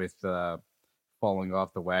about with falling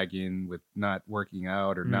off the wagon, with not working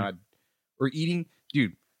out or eating,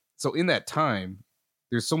 dude. So in that time,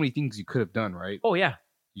 there's so many things you could have done, right? Oh yeah,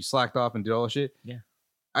 you slacked off and did all that shit. Yeah,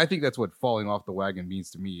 I think that's what falling off the wagon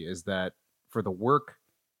means to me, is that for the work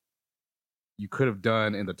you could have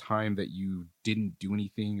done in the time that you didn't do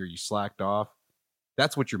anything or you slacked off,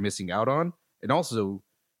 that's what you're missing out on. And also,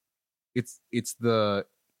 it's the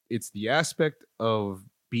aspect of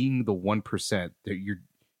being the 1% that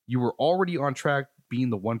you were already on track,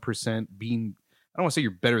 being the 1%, being, I don't want to say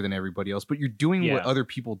you're better than everybody else, but you're doing what other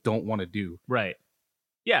people don't want to do. Right.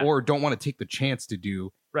 Yeah. Or don't want to take the chance to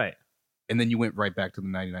do. Right. And then you went right back to the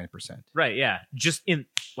 99%. Right. Yeah. Just in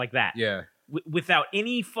like that. Yeah. Without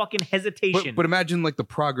any fucking hesitation. But imagine like the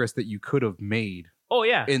progress that you could have made. Oh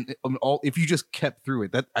yeah. And if you just kept through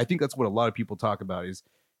it, I think that's what a lot of people talk about, is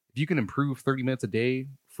if you can improve 30 minutes a day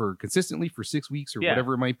for consistently for 6 weeks or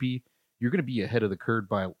whatever it might be, you're going to be ahead of the curve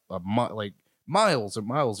by like miles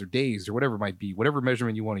or days or whatever it might be, whatever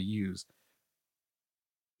measurement you want to use,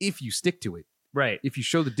 if you stick to it. Right. If you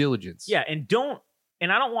show the diligence. Yeah.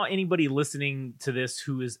 And I don't want anybody listening to this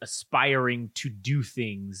who is aspiring to do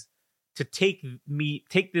things to take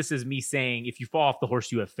this as me saying, if you fall off the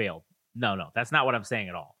horse, you have failed. No, that's not what I'm saying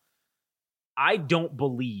at all. I don't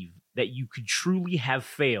believe that you could truly have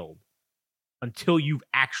failed until you've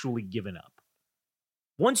actually given up.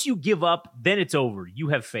 Once you give up, then it's over. You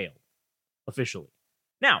have failed officially.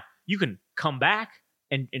 Now, you can come back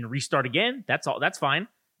and restart again. That's all. That's fine.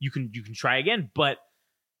 You can try again, but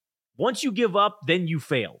once you give up, then you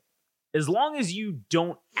fail. As long as you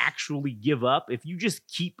don't actually give up, if you just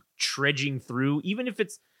keep trudging through, even if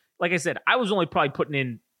it's, like I said, I was only probably putting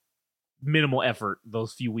in minimal effort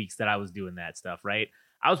those few weeks that I was doing that stuff, right?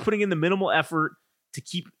 I was putting in the minimal effort to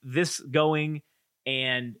keep this going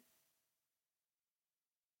And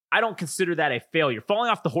I don't consider that a failure. Falling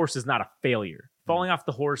off the horse is not a failure. Falling off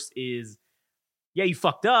the horse is, yeah, you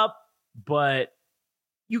fucked up, but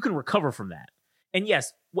you can recover from that. And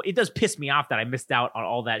yes, it does piss me off that I missed out on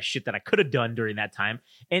all that shit that I could have done during that time.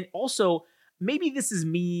 And also, maybe this is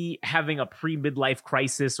me having a pre-midlife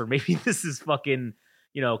crisis, or maybe this is fucking,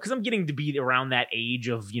 because I'm getting to be around that age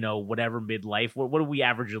of, whatever midlife. What do we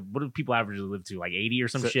average? What do people averagely live to? Like 80 or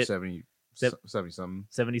some shit? 70 something.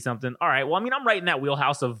 70 something. All right. Well, I mean, I'm right in that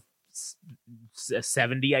wheelhouse of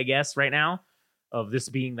 70, I guess, right now, of this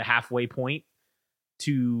being the halfway point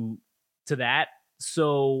to that.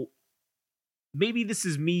 So maybe this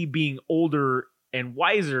is me being older and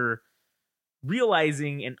wiser,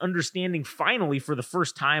 realizing and understanding finally for the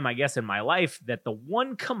first time, I guess, in my life, that the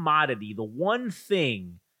one commodity, the one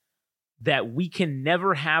thing that we can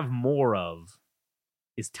never have more of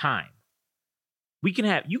is time.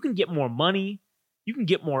 You can get more money, you can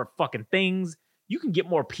get more fucking things, you can get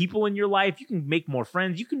more people in your life, you can make more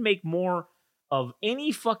friends, you can make more of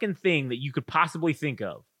any fucking thing that you could possibly think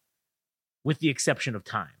of, with the exception of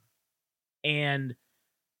time. And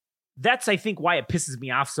that's, I think, why it pisses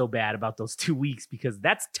me off so bad about those 2 weeks, because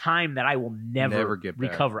that's time that I will never get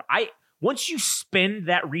recover. Once you spend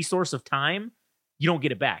that resource of time, you don't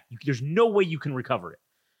get it back. There's no way you can recover it.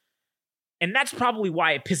 And that's probably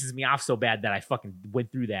why it pisses me off so bad that I fucking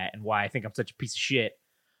went through that, and why I think I'm such a piece of shit.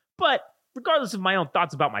 But regardless of my own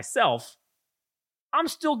thoughts about myself, I'm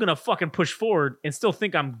still going to fucking push forward and still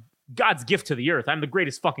think I'm God's gift to the earth. I'm the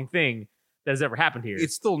greatest fucking thing that has ever happened here.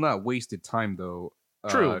 It's still not wasted time, though.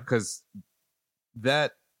 True. Because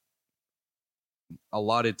that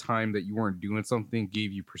allotted time that you weren't doing something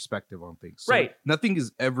gave you perspective on things. So right. Nothing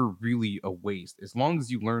is ever really a waste, as long as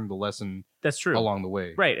you learn the lesson. That's true. Along the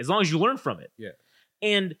way. Right. As long as you learn from it. Yeah.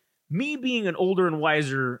 And me being an older and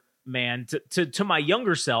wiser man, to my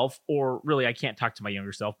younger self, or really, I can't talk to my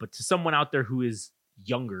younger self, but to someone out there who is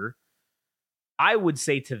younger, I would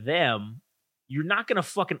say to them, you're not going to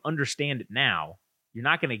fucking understand it now. You're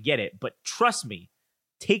not going to get it. But trust me,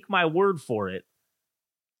 take my word for it.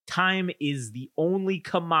 Time is the only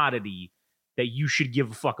commodity that you should give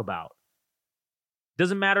a fuck about.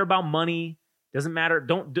 Doesn't matter about money. Doesn't matter.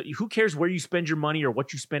 Who cares where you spend your money, or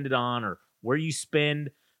what you spend it on, or where you spend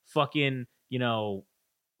fucking,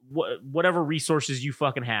 whatever resources you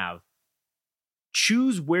fucking have.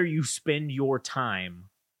 Choose where you spend your time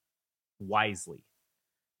wisely,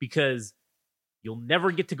 because you'll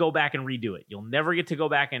never get to go back and redo it. You'll never get to go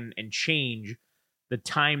back and change the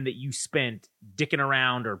time that you spent dicking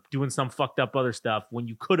around or doing some fucked up other stuff when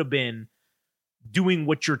you could have been doing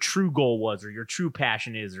what your true goal was, or your true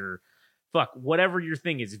passion is, or fuck, whatever your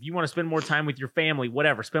thing is. If you want to spend more time with your family,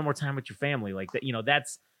 whatever, spend more time with your family. Like that,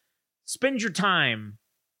 that's, spend your time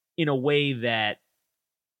in a way that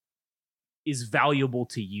is valuable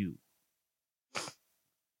to you,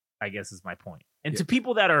 I guess is my point. And to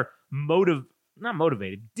people that are not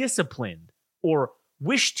motivated, disciplined, or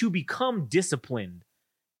wish to become disciplined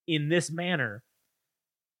in this manner,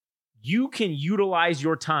 you can utilize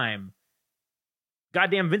your time.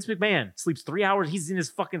 Goddamn, Vince McMahon sleeps 3 hours. He's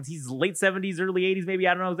late 70s, early 80s, maybe.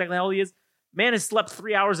 I don't know exactly how old he is. Man has slept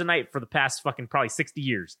 3 hours a night for the past fucking probably 60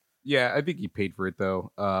 years. Yeah, I think he paid for it,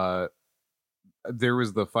 though. There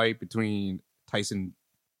was the fight between Tyson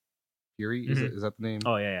Fury. Is that the name?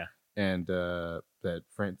 Oh, yeah. And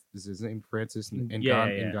is his name Francis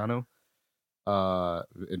Ngannou?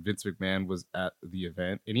 And Vince McMahon was at the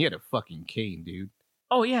event, and he had a fucking cane, dude.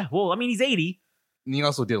 Oh, yeah. Well, I mean, he's 80. And he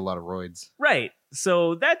also did a lot of roids. Right.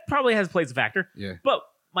 So that probably plays a factor. Yeah. But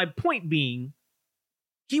my point being,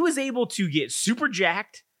 he was able to get super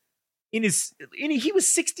jacked he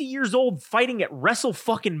was 60 years old fighting at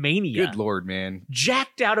WrestleMania. Good Lord, man.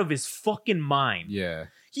 Jacked out of his fucking mind. Yeah.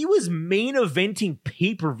 He was main eventing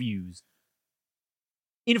pay-per-views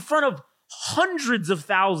in front of hundreds of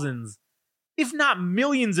thousands, if not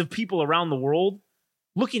millions of people around the world,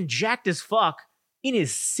 looking jacked as fuck in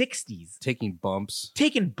his 60s. Taking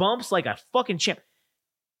bumps like a fucking champ.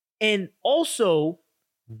 And also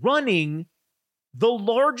running the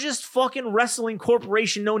largest fucking wrestling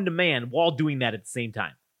corporation known to man while doing that at the same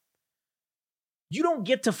time. You don't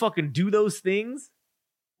get to fucking do those things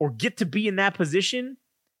or get to be in that position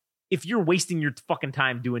if you're wasting your fucking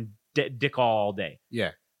time doing dick all day.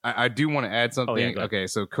 Yeah. I do want to add something. Oh, yeah, okay,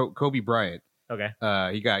 so Kobe Bryant. Okay.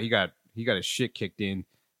 He got his shit kicked in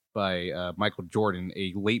by Michael Jordan,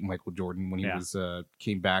 a late Michael Jordan, when he was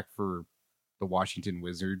came back for the Washington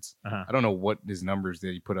Wizards. Uh-huh. I don't know what his numbers that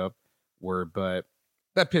he put up were, but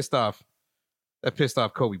that pissed off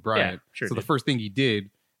Kobe Bryant. Yeah, sure. So the first thing he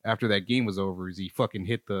did after that game was over is he fucking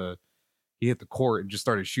hit the he hit the court and just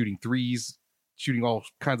started shooting threes, shooting all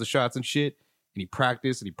kinds of shots and shit. And he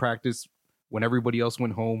practiced when everybody else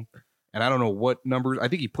went home. And I don't know what numbers. I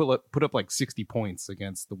think he put up like 60 points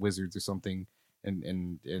against the Wizards or something.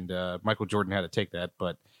 And Michael Jordan had to take that.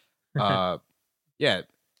 But yeah,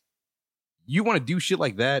 you want to do shit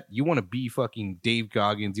like that. You want to be fucking Dave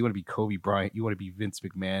Goggins. You want to be Kobe Bryant. You want to be Vince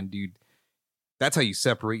McMahon, dude. That's how you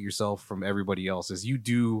separate yourself from everybody else. Is you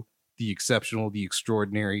do the exceptional, the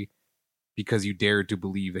extraordinary, because you dare to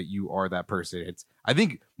believe that you are that person. I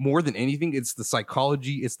think more than anything, it's the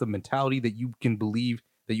psychology, it's the mentality that you can believe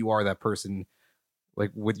that you are that person.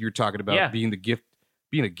 Like what you're talking about, being a gift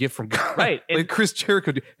from God. Right. Like Chris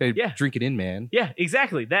Jericho, hey, drink it in, man. Yeah,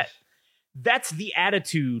 exactly. That's the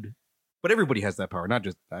attitude. But everybody has that power, not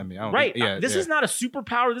just, I don't right. This is not a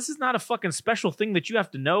superpower. This is not a fucking special thing that you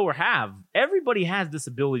have to know or have. Everybody has this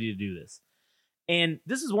ability to do this. And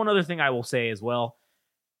this is one other thing I will say as well.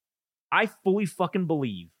 I fully fucking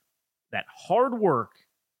believe that hard work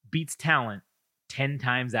beats talent 10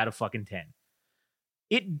 times out of fucking 10.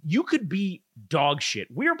 You could be dog shit.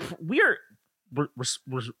 We're what's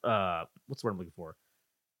the word I'm looking for?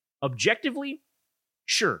 Objectively,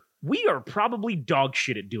 sure, we are probably dog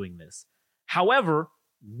shit at doing this. However,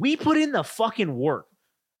 we put in the fucking work.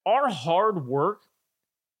 Our hard work,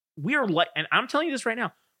 we are like, and I'm telling you this right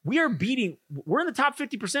now, we're in the top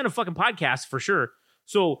 50% of fucking podcasts for sure.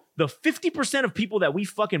 So the 50% of people that we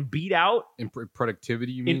fucking beat out in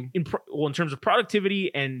productivity, you mean? In terms of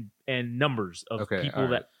productivity and numbers of people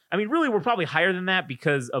that, I mean, really, we're probably higher than that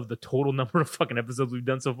because of the total number of fucking episodes we've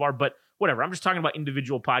done so far. But whatever, I'm just talking about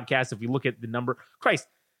individual podcasts. If we look at the number, Christ,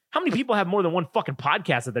 how many people have more than one fucking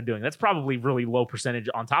podcast that they're doing? That's probably really low percentage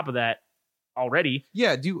on top of that already.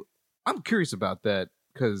 Yeah, I'm curious about that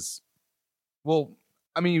because, well,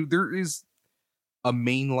 I mean, there is a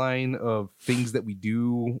main line of things that we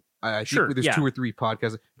do. I think there's 2 or 3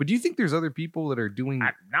 podcasts. But do you think there's other people that are doing?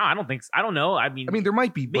 No, I don't think so. I don't know. I mean, there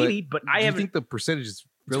might be, maybe, but I think the percentage is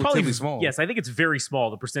relatively small. Yes, I think it's very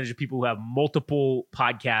small. The percentage of people who have multiple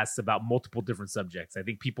podcasts about multiple different subjects. I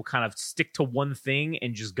think people kind of stick to one thing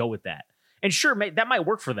and just go with that. And sure, that might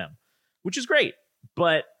work for them, which is great.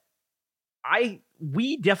 But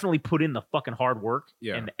we definitely put in the fucking hard work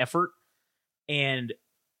and the effort. And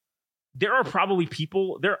there are probably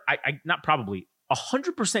people there. Not probably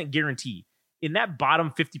 100% guarantee in that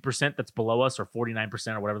bottom 50% that's below us, or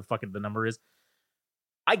 49% or whatever the fuck the number is.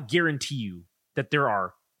 I guarantee you that there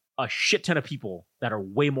are a shit ton of people that are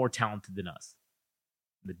way more talented than us.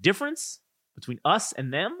 The difference between us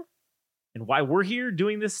and them, and why we're here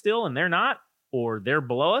doing this still and they're not, or they're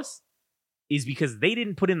below us, is because they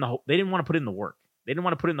didn't want to put in the work. They didn't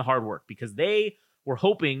want to put in the hard work because they were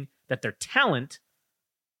hoping that their talent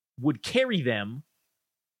would carry them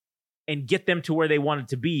and get them to where they wanted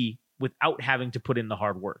to be without having to put in the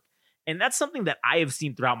hard work. And that's something that I have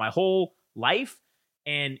seen throughout my whole life.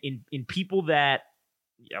 And in people that,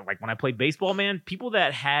 like when I played baseball, man, people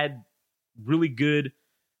that had really good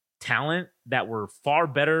talent that were far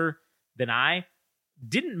better than I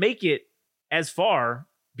didn't make it as far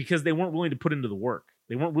because they weren't willing to put into the work.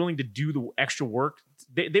 They weren't willing to do the extra work.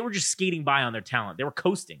 They were just skating by on their talent. They were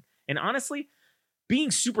coasting. And honestly, being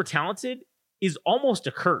super talented is almost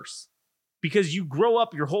a curse because you grow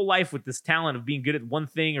up your whole life with this talent of being good at one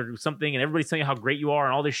thing or something, and everybody's telling you how great you are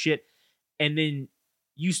and all this shit. And then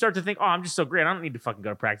you start to think, oh, I'm just so great. I don't need to fucking go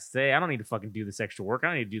to practice today. I don't need to fucking do this extra work. I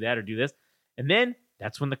don't need to do that or do this. And then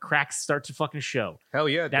that's when the cracks start to fucking show. Hell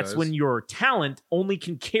yeah, that's when your talent only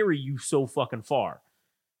can carry you so fucking far.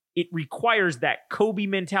 It requires that Kobe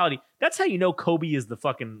mentality. That's how you know Kobe is the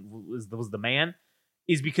fucking was the man,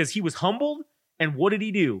 is because he was humbled. And what did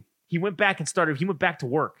he do? He went back to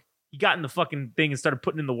work. He got in the fucking thing and started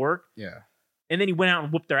putting in the work. Yeah. And then he went out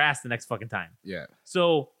and whooped their ass the next fucking time. Yeah.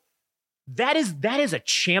 So that is a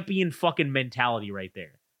champion fucking mentality right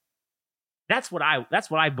there. That's what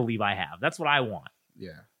I believe I have. That's what I want.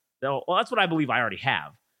 Yeah. Well, that's what I believe I already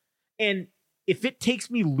have. And if it takes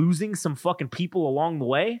me losing some fucking people along the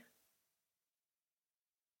way,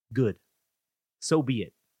 good. So be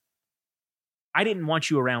it. I didn't want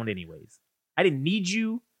you around anyways. I didn't need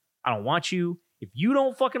you. I don't want you. If you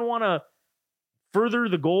don't fucking want to further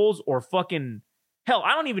the goals or fucking hell,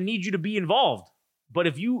 I don't even need you to be involved. But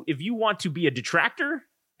if you want to be a detractor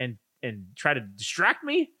and try to distract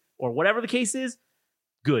me or whatever the case is,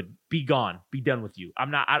 good. Be gone. Be done with you.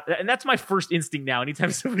 And that's my first instinct now.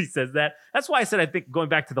 Anytime somebody says that, that's why I said, I think going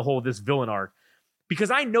back to the whole this villain arc,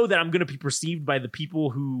 because I know that I'm going to be perceived by the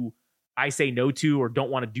people who I say no to or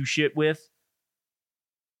don't want to do shit with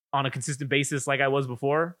on a consistent basis like I was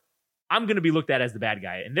before. I'm going to be looked at as the bad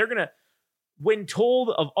guy. And they're going to, when told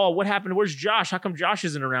of, oh, what happened? Where's Josh? How come Josh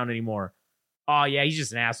isn't around anymore? Oh, yeah, he's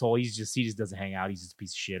just an asshole. He just doesn't hang out. He's just a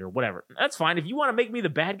piece of shit or whatever. That's fine. If you want to make me the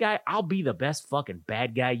bad guy, I'll be the best fucking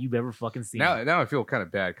bad guy you've ever fucking seen. Now I feel kind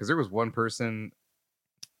of bad because there was one person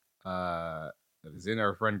that is in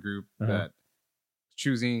our friend group that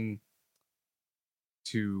choosing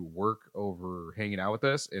to work over hanging out with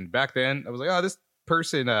us. And back then I was like, oh, this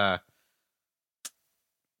person, they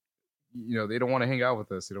don't want to hang out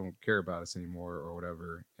with us. They don't care about us anymore or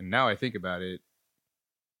whatever. And now I think about it,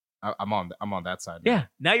 I'm on that side now. Yeah.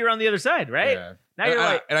 Now you're on the other side, right? Yeah. Now you're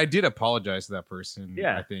like, and I did apologize to that person.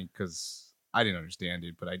 Yeah. I think because I didn't understand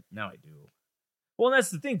it, but now I do. Well, and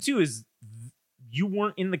that's the thing too, is you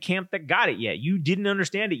weren't in the camp that got it yet. You didn't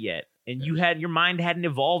understand it yet. And your mind hadn't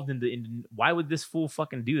evolved into why would this fool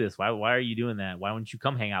fucking do this? Why are you doing that? Why wouldn't you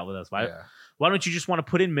come hang out with us? Why don't you just want to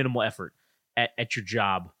put in minimal effort at your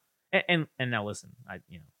job? And now listen,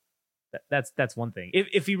 that's one thing.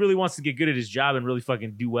 If he really wants to get good at his job and really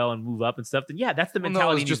fucking do well and move up and stuff, then yeah, that's the mentality.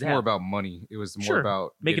 No, it was just more about money. It was more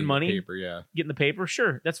about making money, the paper, getting the paper.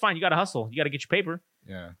 Sure, that's fine. You got to hustle. You got to get your paper.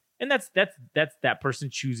 Yeah, and that's that person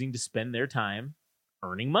choosing to spend their time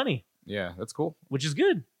earning money. Yeah, that's cool. Which is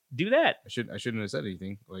good. Do that. I shouldn't have said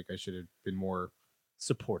anything. Like I should have been more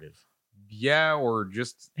supportive. Yeah, or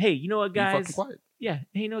just hey, you know what, guys? Fucking quiet. Yeah,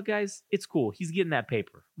 hey, you know what, guys? It's cool. He's getting that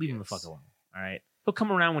paper. Leave him the fuck alone. All right. He'll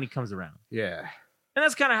come around when he comes around. Yeah. And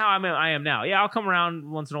that's kind of how I am now. Yeah, I'll come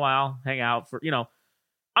around once in a while, hang out for,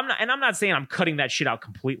 I'm not saying I'm cutting that shit out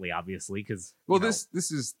completely, obviously, because this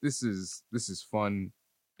is fun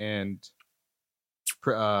and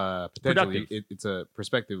potentially it's a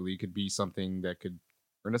prospectively could be something that could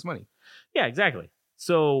earn us money. Yeah, exactly.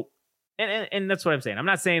 So and that's what I'm saying. I'm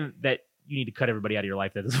not saying that you need to cut everybody out of your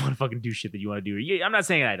life that doesn't want to fucking do shit that you want to do. I'm not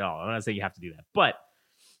saying that at all. I'm not saying you have to do that. But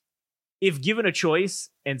if given a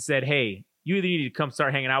choice and said, hey, you either need to come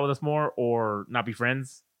start hanging out with us more or not be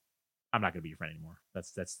friends, I'm not going to be your friend anymore.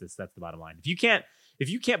 That's the bottom line. If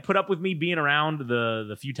you can't put up with me being around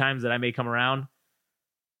the few times that I may come around,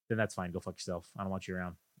 then that's fine. Go fuck yourself. I don't want you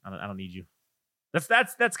around. I don't need you.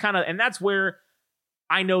 That's kind of, and that's where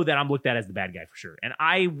I know that I'm looked at as the bad guy for sure. And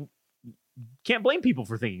I can't blame people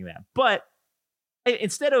for thinking that. But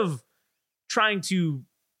instead of trying to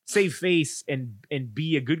save face and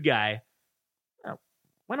be a good guy,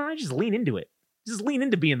 why don't I just lean into it? Just lean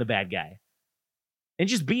into being the bad guy. And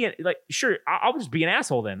just being like, sure, I'll just be an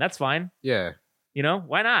asshole then. That's fine. Yeah.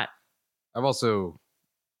 Why not? I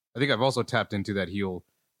think I've also tapped into that heel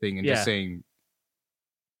thing and just saying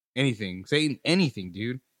anything,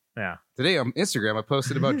 dude. Yeah. Today on Instagram, I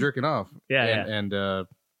posted about jerking off. Yeah. And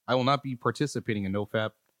I will not be participating in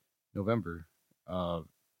NoFap November.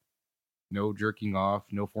 No jerking off,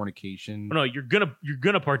 no fornication. Oh, no, you're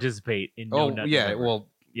gonna participate in No Nut yeah, November. Well,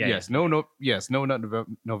 yeah, yes, yeah. No Nut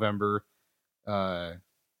November.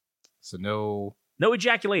 So no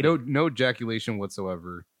ejaculating. No ejaculation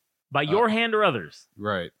whatsoever. By your hand or others.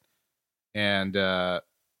 Right. And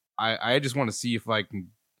I just want to see if I can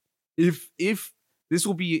if this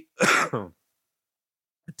will be a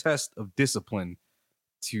test of discipline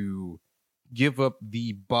to give up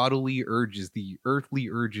the bodily urges, the earthly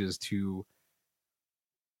urges to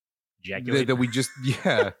ejaculate. That we just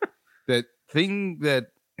that thing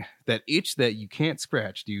that itch that you can't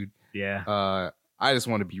scratch, dude. Yeah. I just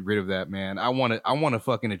want to be rid of that, man. I want to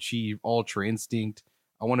fucking achieve Ultra Instinct.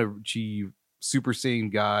 I want to achieve Super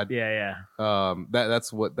Saiyan God. Yeah.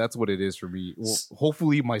 That's what it is for me. Well,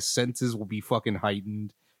 hopefully my senses will be fucking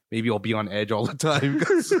heightened. Maybe I'll be on edge all the time.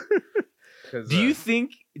 Do you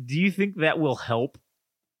think that will help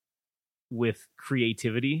with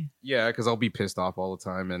creativity? Yeah, because I'll be pissed off all the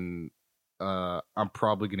time, and I'm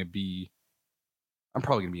probably gonna be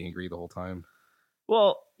angry the whole time.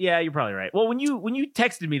 Well, yeah, you're probably right. Well, when you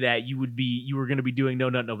texted me that you were going to be doing No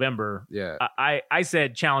Nut November, yeah, I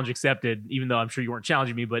said challenge accepted, even though I'm sure you weren't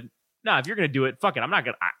challenging me. But no, if you're going to do it, fuck it. I'm not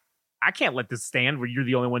gonna. I can't let this stand where you're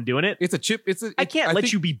the only one doing it. It's a chip. I can't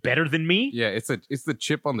let you be better than me. Yeah, it's the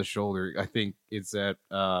chip on the shoulder. I think it's that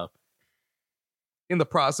in the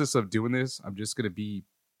process of doing this, I'm just gonna be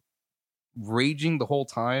raging the whole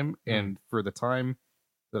time, and for the time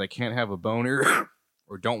that I can't have a boner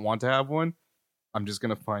or don't want to have one, I'm just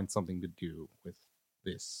gonna find something to do with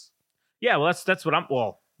this. Yeah, well, that's what I'm.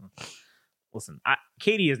 Well, listen,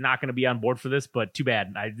 Katie is not going to be on board for this, but too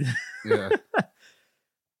bad. Yeah.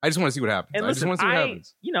 I just want to see what happens. And listen, I just want to see what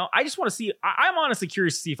happens. I just want to see. I'm honestly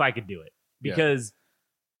curious to see if I could do it because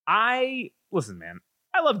listen, man.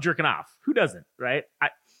 I love jerking off. Who doesn't, right?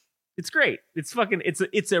 It's great. It's fucking.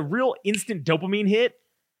 It's a real instant dopamine hit,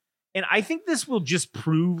 and I think this will just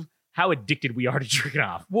prove how addicted we are to jerking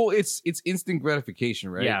off. Well, it's instant gratification,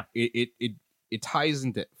 right? Yeah. It ties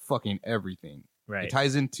into fucking everything. Right. It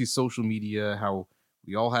ties into social media, how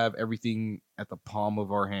we all have everything at the palm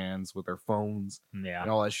of our hands with our phones Yeah. and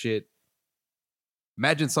all that shit.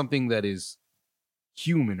 Imagine something that is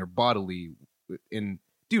human or bodily. And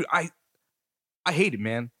dude, I hate it,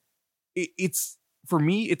 man. It's for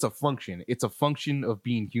me, it's a function. It's a function of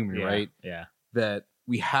being human, right? Yeah. That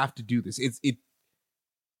we have to do this.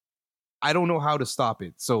 I don't know how to stop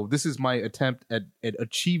it. So this is my attempt at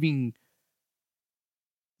achieving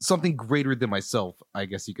something greater than myself, I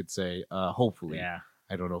guess you could say. Hopefully. Yeah.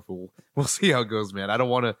 I don't know if we'll see how it goes, man. I don't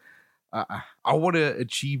want to. I want to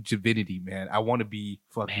achieve divinity, man. I want to be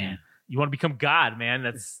fucking. Man, you want to become God, man.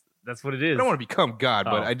 That's what it is. I don't want to become God,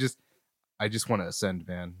 but I just want to ascend,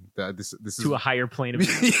 man. This is to a higher plane of.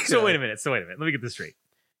 Yeah. So wait a minute. Let me get this straight.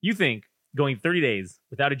 You think going 30 days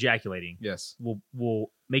without ejaculating, yes,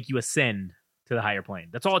 will make you ascend to the higher plane?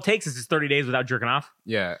 That's all it takes is just 30 days without jerking off.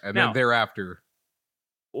 Yeah, and now, then thereafter.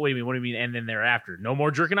 What do you mean? And then thereafter, no more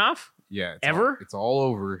jerking off? Yeah, ever? It's all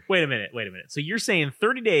over. Wait a minute. So you're saying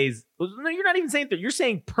 30 days? No, you're not even saying that. You're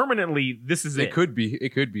saying permanently. This is it. It could be.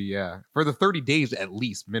 Yeah, for the 30 days at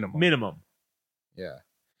least, minimum. Yeah,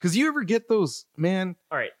 because you ever get those, man?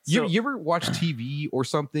 All right. So, you ever watch TV or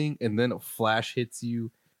something, and then a flash hits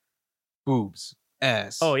you, boobs,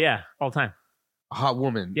 ass. Oh yeah, all the time. A hot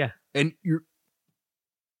woman. Yeah, and you're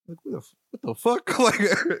like, what the fuck? Like,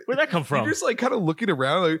 where'd that come from? You're just like kind of looking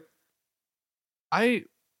around, like,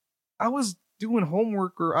 I was doing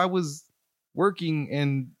homework or I was working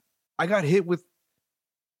and I got hit with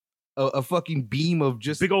a fucking beam of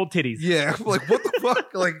just big old titties. Yeah, like what the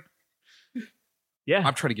fuck? Like, yeah,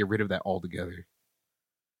 I'm trying to get rid of that altogether.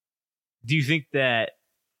 Do you think that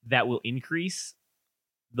will increase?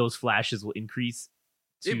 Those flashes will increase.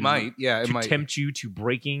 It might, yeah, it might tempt you to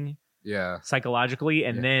breaking. Yeah, psychologically,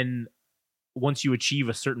 and then once you achieve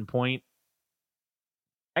a certain point,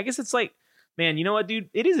 I guess it's like, man, you know what, dude?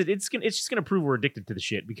 It's just gonna prove we're addicted to the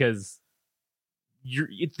shit because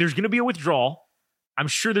there's gonna be a withdrawal. I'm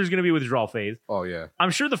sure there's gonna be a withdrawal phase. Oh yeah, I'm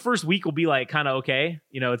sure the first week will be like kind of okay.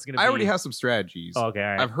 You know, it's gonna. I already have some strategies. Oh, okay, all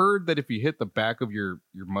right. I've heard that if you hit the back of your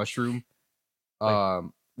mushroom,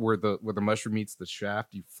 where the mushroom meets the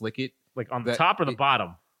shaft, you flick it like on the top or the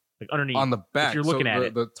bottom. Like underneath, on the back. If you're looking at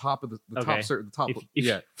it, the top of the okay. top. If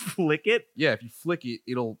you flick it, yeah. If you flick it,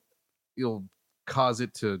 it'll cause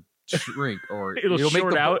it to shrink, or it'll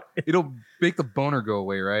short out. It'll make the boner go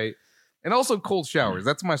away, right? And also cold showers.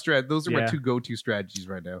 That's my strat. Those are my two go-to strategies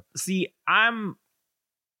right now. See,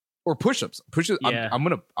 or push-ups. Yeah. I'm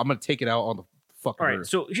gonna take it out on the fucking. All right. Earth.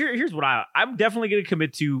 So here's what I'm definitely gonna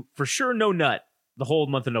commit to for sure. No nut the whole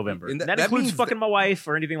month of November. And that includes fucking my wife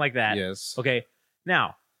or anything like that. Yes. Okay.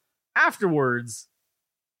 Now. Afterwards,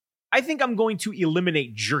 I think I'm going to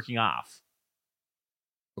eliminate jerking off.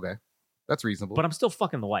 Okay, that's reasonable. But I'm still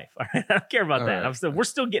fucking the wife. All right, I don't care about that. Right. We're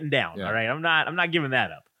still getting down. Yeah. All right, I'm not giving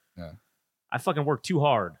that up. Yeah, I fucking work too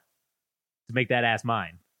hard to make that ass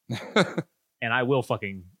mine, and I will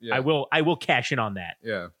fucking I will cash in on that.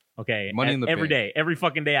 Yeah. Okay. Money in the every bank. day, every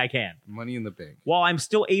fucking day I can. Money in the bank. While I'm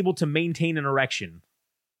still able to maintain an erection,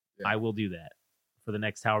 I will do that for the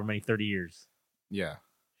next however many 30 years. Yeah.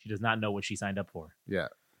 She does not know what she signed up for. Yeah.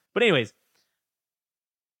 But anyways,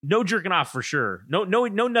 no jerking off for sure. No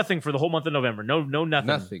nothing for the whole month of November. No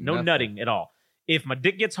nothing. No nutting at all. If my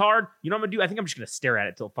dick gets hard, you know what I'm gonna do? I think I'm just gonna stare at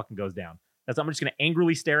it till it fucking goes down. I'm just gonna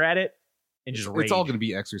angrily stare at it and just rage. It's all gonna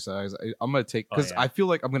be exercise. I'm gonna take because I feel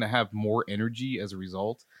like I'm gonna have more energy as a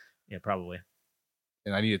result. Yeah, probably.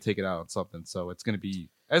 And I need to take it out on something. So it's gonna be,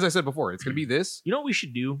 as I said before, it's gonna be this. You know what we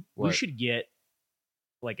should do? What? We should get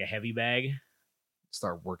like a heavy bag.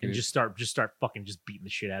 Start working and just start fucking just beating the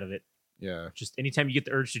shit out of it. Yeah. Just anytime you get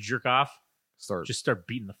the urge to jerk off, start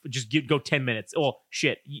beating go 10 minutes. Oh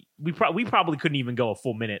shit, we probably couldn't even go a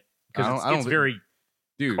full minute because it's very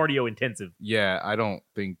cardio intensive. Yeah, I don't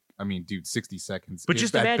think. I mean, dude, 60 seconds. But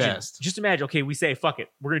just imagine. Okay, we say fuck it,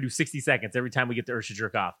 we're gonna do 60 seconds every time we get the urge to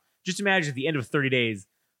jerk off. Just imagine at the end of 30 days,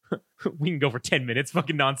 we can go for 10 minutes,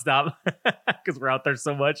 fucking nonstop, because we're out there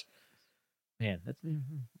so much. Man, that's.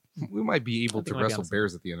 We might be able to wrestle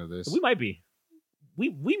bears at the end of this. We might be.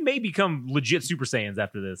 We may become legit Super Saiyans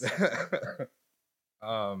after this.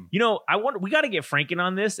 You know, we got to get Franken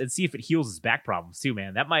on this and see if it heals his back problems too,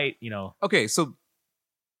 man. That might, you know. Okay, so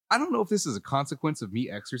I don't know if this is a consequence of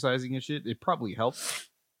me exercising and shit. It probably helped,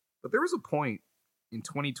 but there was a point in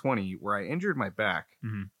 2020 where I injured my back,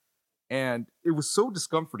 and it was so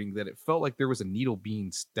discomforting that it felt like there was a needle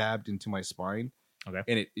being stabbed into my spine. Okay,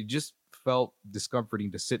 and it just felt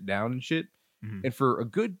discomforting to sit down and shit. And for a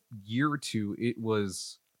good year or two, it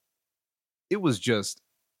was it was just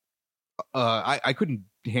I couldn't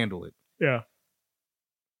handle it. Yeah.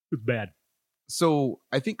 It's bad. So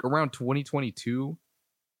I think around 2022,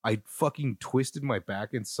 I fucking twisted my back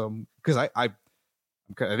in some, because I think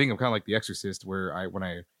I'm kind of like The Exorcist, where when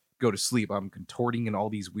I go to sleep, I'm contorting in all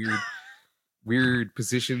these weird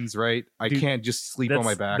positions, right? I can't just sleep on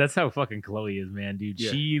my back. That's how fucking Chloe is, man, dude.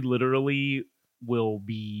 Yeah. She literally will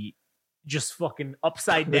be just fucking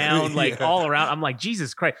upside down, like all around. I'm like,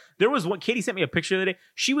 Jesus Christ. There was one, Katie sent me a picture the other day.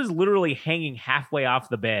 She was literally hanging halfway off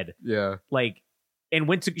the bed. Yeah. Like, and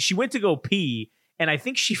she went to go pee, and I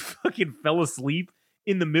think she fucking fell asleep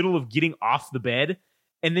in the middle of getting off the bed,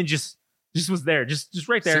 and then just was there, just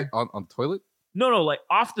right there. On the toilet? No, like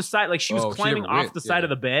off the side, like she was climbing off the side of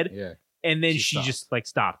the bed. Yeah. And then she just like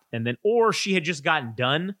stopped. And then, or she had just gotten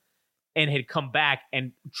done and had come back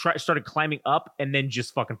and started climbing up, and then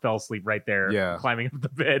just fucking fell asleep right there. Yeah. Climbing up the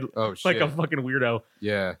bed. Oh, shit. Like a fucking weirdo.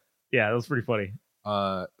 Yeah. Yeah, that was pretty funny.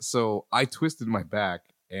 So I twisted my back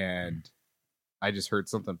and I just heard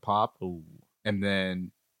something pop. Ooh. And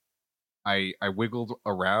then I wiggled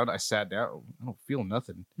around. I sat down. I don't feel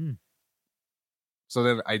nothing. So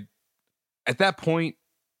then at that point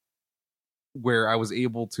where I was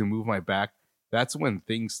able to move my back, that's when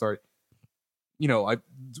things start. You know,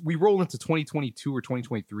 we roll into 2022 or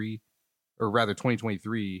 2023, or rather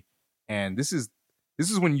 2023, and this is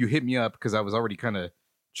when you hit me up, because I was already kind of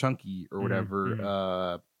chunky or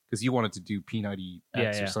whatever, because you wanted to do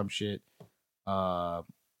P90X or some shit. I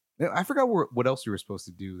forgot what else we were supposed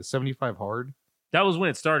to do. The 75 hard. That was when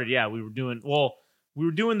it started. Yeah, we were doing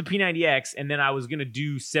the P90X, and then I was gonna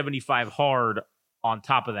do 75 hard on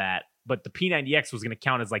top of that. But the P90X was gonna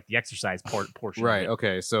count as like the exercise portion. Right.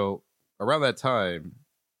 Okay. So around that time,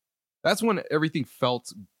 that's when everything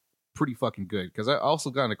felt pretty fucking good. Because I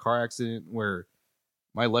also got in a car accident where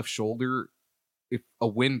my left shoulder, if a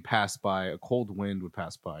wind passed by, a cold wind would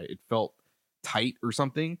pass by, it felt tight or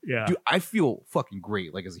something. Yeah. Dude, I feel fucking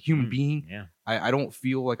great. Like, as a human being, yeah. I don't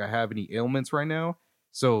feel like I have any ailments right now.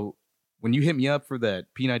 So when you hit me up for that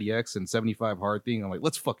P90X and 75 hard thing, I'm like,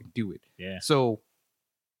 let's fucking do it. Yeah. So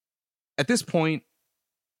at this point,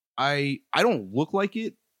 I don't look like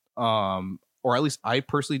it. Or at least I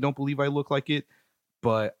personally don't believe I look like it,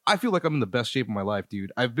 but I feel like I'm in the best shape of my life,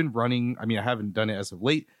 dude. I've been running. I mean, I haven't done it as of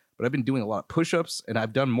late, but I've been doing a lot of push-ups, and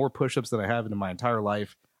I've done more push-ups than I have in my entire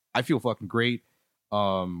life. I feel fucking great.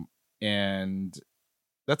 And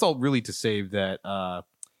that's all really to say that,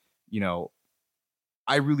 you know,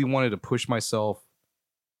 I really wanted to push myself,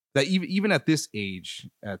 that even at this age,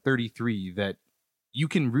 at 33, that you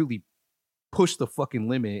can really push the fucking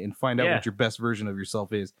limit and find out what your best version of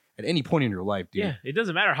yourself is at any point in your life, dude. Yeah, it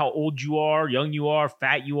doesn't matter how old you are, young you are,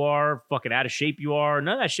 fat you are, fucking out of shape you are.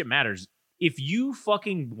 None of that shit matters. If you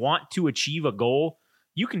fucking want to achieve a goal,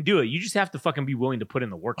 you can do it. You just have to fucking be willing to put in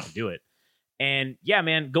the work to do it. And yeah,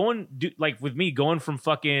 man, like with me going from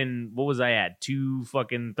fucking, what was I at?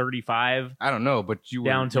 235? I don't know, but you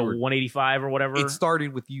down to you were 185 or whatever. It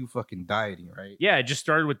started with you fucking dieting, right? Yeah, it just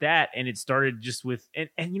started with that, and it started just with,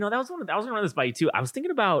 and you know, I was gonna run this by you too. I was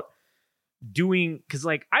thinking about doing, because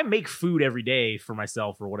like I make food every day for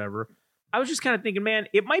myself or whatever. I was just kind of thinking, man,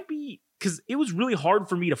 it might be, because it was really hard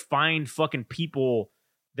for me to find fucking people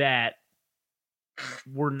that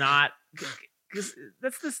were not. Because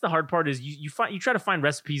that's the hard part, is you try to find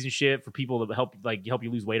recipes and shit for people that help you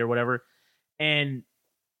lose weight or whatever, and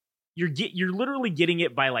you're literally getting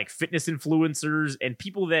it by like fitness influencers and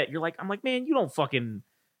people that I'm like, man, you're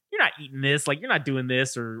not eating this, like you're not doing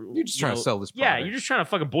this, or you're just trying to sell this product. Yeah, you're just trying to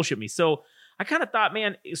fucking bullshit me. So I kind of thought,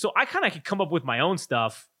 man, so I kind of could come up with my own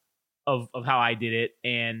stuff of how I did it.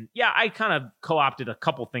 And yeah, I kind of co-opted a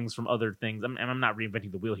couple things from other things. And I'm not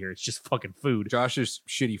reinventing the wheel here. It's just fucking food. Josh's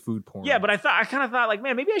shitty food porn. Yeah, but I kind of thought like,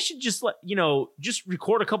 man, maybe I should just just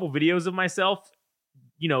record a couple videos of myself,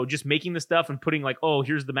 just making the stuff and putting like, oh,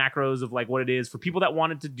 here's the macros of like what it is for people that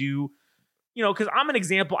wanted to do, because I'm an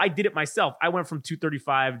example. I did it myself. I went from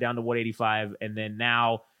 235 down to 185. And then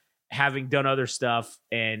now having done other stuff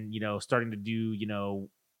and, starting to do,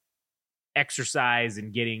 exercise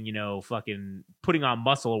and getting, fucking putting on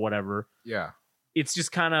muscle or whatever. Yeah. It's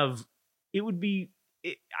just kind of,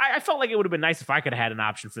 I felt like it would have been nice if I could have had an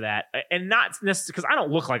option for that, and not necessarily because I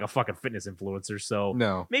don't look like a fucking fitness influencer. So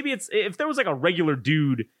no, maybe it's, if there was like a regular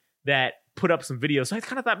dude that put up some videos. So I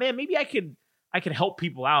kind of thought, man, maybe I could help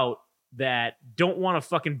people out that don't want to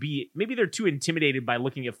fucking maybe they're too intimidated by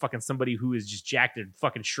looking at fucking somebody who is just jacked and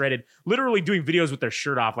fucking shredded, literally doing videos with their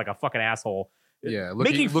shirt off like a fucking asshole. Yeah,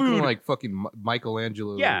 looking like fucking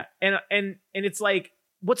Michelangelo. Yeah, and it's like,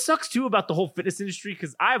 what sucks too about the whole fitness industry,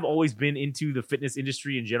 because I've always been into the fitness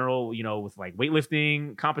industry in general, you know, with like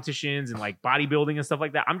weightlifting competitions and like bodybuilding and stuff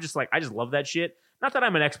like that. I'm just like, I just love that shit. Not that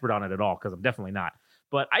I'm an expert on it at all, because I'm definitely not,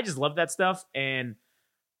 but I just love that stuff. And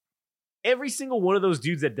every single one of those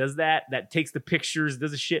dudes that does that takes the pictures,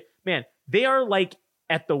 does the shit, man, they are like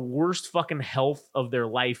at the worst fucking health of their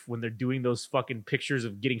life when they're doing those fucking pictures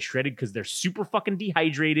of getting shredded, because they're super fucking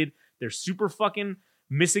dehydrated. They're super fucking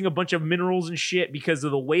missing a bunch of minerals and shit because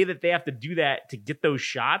of the way that they have to do that to get those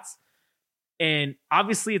shots. And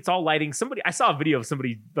obviously it's all lighting. I saw a video of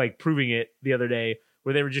somebody like proving it the other day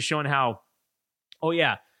where they were just showing how, oh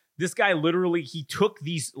yeah, this guy literally, he took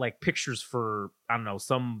these like pictures for, I don't know,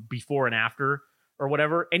 some before and after or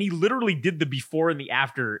whatever. And he literally did the before and the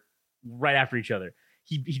after right after each other.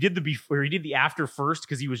 He did the before, he did the after first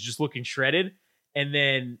because he was just looking shredded. And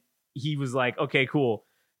then he was like, okay, cool.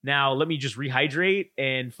 Now let me just rehydrate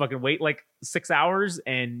and fucking wait like 6 hours,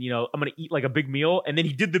 and you know, I'm gonna eat like a big meal. And then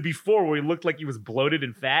he did the before where he looked like he was bloated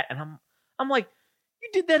and fat, and I'm like, you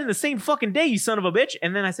did that in the same fucking day, you son of a bitch.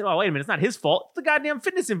 And then I said, oh wait a minute, it's not his fault. It's the goddamn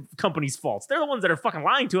fitness company's fault. They're the ones that are fucking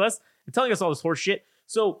lying to us and telling us all this horse shit.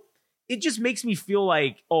 So it just makes me feel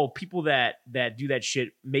like, oh, people that do that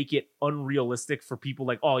shit make it unrealistic for people.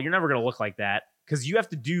 Like, oh, you're never gonna look like that because you have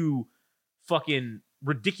to do fucking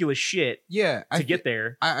ridiculous shit to get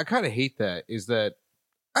there. I kind of hate that, is that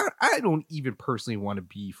I don't even personally want to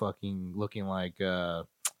be fucking looking like Henry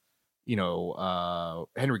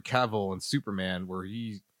Cavill and Superman, where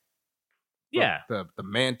he's the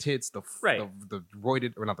man tits, the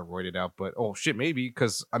roided, or not the roided out, but oh shit, maybe,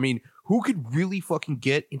 because I mean, who could really fucking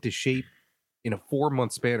get into shape in a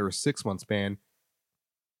 4-month span or a 6-month span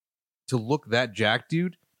to look that jacked,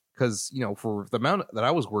 dude? Because you know, for the amount that I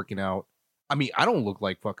was working out, I mean, I don't look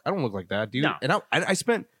like that, dude. No. And I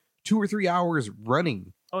spent 2 or 3 hours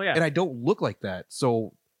running. Oh yeah, and I don't look like that.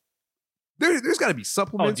 So there's got to be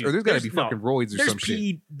supplements, or there's got to be fucking roids or some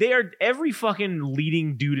shit. Every fucking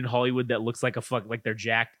leading dude in Hollywood that looks like like they're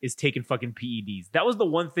jacked is taking fucking PEDs. That was the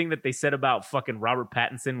one thing that they said about fucking Robert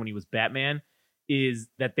Pattinson when he was Batman, is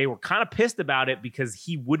that they were kind of pissed about it because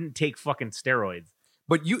he wouldn't take fucking steroids.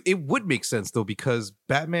 But it would make sense though, because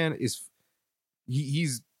Batman is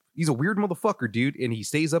he's a weird motherfucker, dude, and he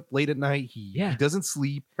stays up late at night. He doesn't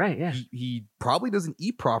sleep. Right, yeah. He probably doesn't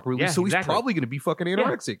eat properly, so he's probably going to be fucking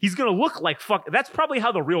anorexic. Yeah. He's going to look like fuck. That's probably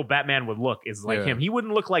how the real Batman would look, is like him. He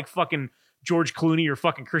wouldn't look like fucking George Clooney or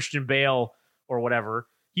fucking Christian Bale or whatever.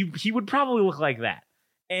 He would probably look like that.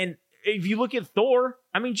 And if you look at Thor,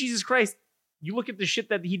 I mean, Jesus Christ, you look at the shit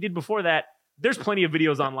that he did before that, there's plenty of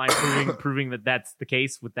videos online proving that that's the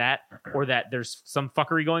case with that, or that there's some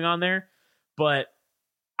fuckery going on there. But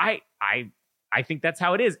I think that's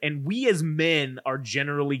how it is. And we as men are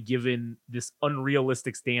generally given this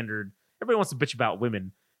unrealistic standard. Everybody wants to bitch about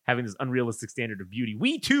women having this unrealistic standard of beauty.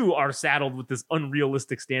 We too are saddled with this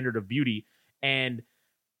unrealistic standard of beauty. And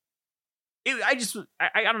I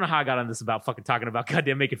don't know how I got on this about fucking talking about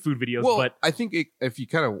goddamn making food videos. Well, but I think if you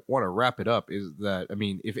kind of want to wrap it up, is that, I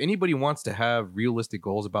mean, if anybody wants to have realistic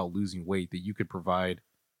goals about losing weight, that you could provide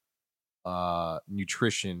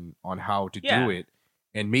nutrition on how to do it.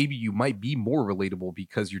 And maybe you might be more relatable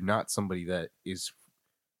because you're not somebody that is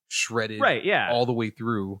shredded all the way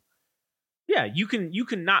through. Yeah, you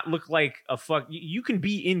can not look like a fuck. You can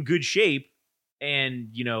be in good shape, and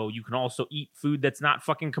you know, you can also eat food that's not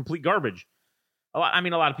fucking complete garbage. A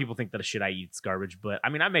lot of people think that the shit I eat is garbage, but I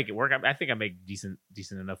mean, I make it work. I think I make decent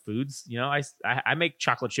enough foods. You know, I make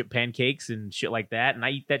chocolate chip pancakes and shit like that, and I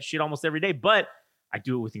eat that shit almost every day. But I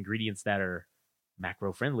do it with ingredients that are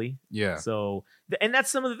macro friendly. Yeah. So, and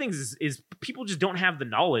that's some of the things is people just don't have the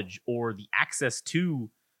knowledge or the access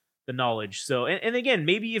to the knowledge. So, and again,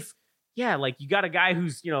 maybe if, like you got a guy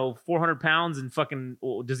who's, 400 pounds and fucking,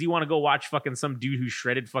 does he want to go watch fucking some dude who's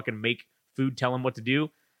shredded fucking make food, tell him what to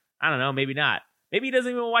do? I don't know. Maybe not. Maybe he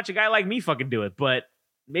doesn't even watch a guy like me fucking do it, but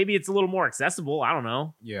maybe it's a little more accessible. I don't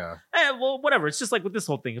know. Yeah. Well, whatever. It's just like with this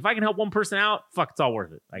whole thing. If I can help one person out, fuck, it's all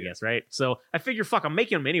worth it, I guess, right? So I figure, fuck, I'm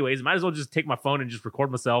making them anyways. Might as well just take my phone and just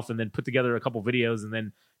record myself and then put together a couple videos and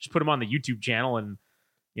then just put them on the YouTube channel and,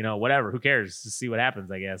 whatever. Who cares? Just see what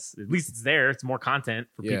happens, I guess. At least it's there. It's more content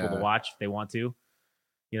for people to watch if they want to,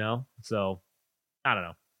 So I don't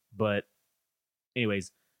know. But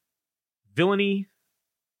anyways, villainy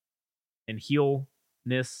and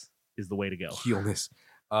heelness is the way to go. Heelness.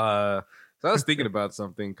 So I was thinking about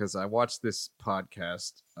something because I watched this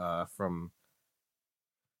podcast from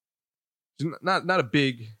not a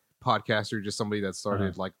big podcaster, just somebody that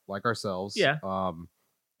started like ourselves. Yeah.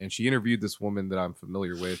 And she interviewed this woman that I'm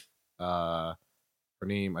familiar with. Her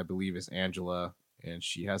name, I believe, is Angela, and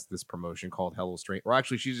she has this promotion called Hello Stranger. Or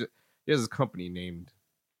actually, she has this company named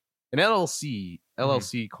an LLC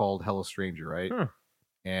called Hello Stranger, right? Huh.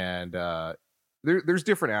 And there's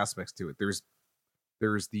different aspects to it.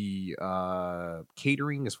 There's the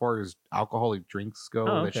catering as far as alcoholic drinks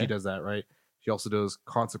go that she does that, right? She also does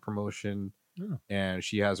concert promotion, and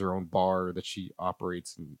she has her own bar that she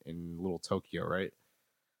operates in Little Tokyo, right?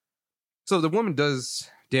 So the woman does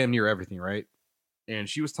damn near everything, right? And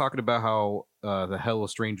she was talking about how the Hello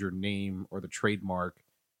Stranger name or the trademark.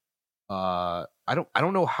 I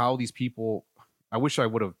don't know how these people. I wish I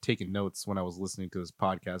would have taken notes when I was listening to this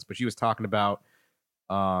podcast, but she was talking about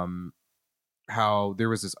how there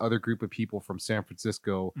was this other group of people from San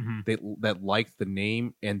Francisco that liked the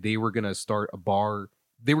name, and they were gonna start a bar.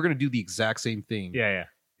 They were gonna do the exact same thing. Yeah.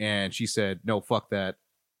 And she said, "No, fuck that.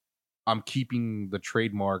 I'm keeping the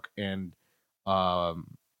trademark, and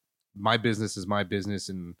my business is my business,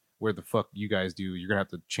 and where the fuck you guys do, you're gonna have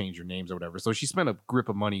to change your names or whatever." So she spent a grip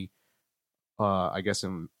of money, I guess,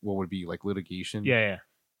 in what would be like litigation,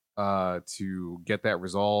 to get that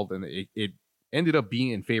resolved, and it ended up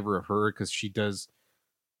being in favor of her because she does,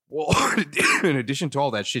 well, in addition to all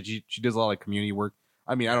that shit, she does a lot of community work.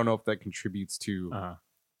 I mean, I don't know if that contributes to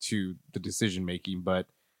the decision making, but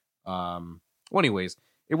well, anyways,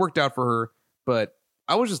 it worked out for her. But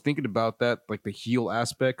I was just thinking about that, like the heel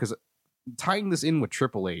aspect, because tying this in with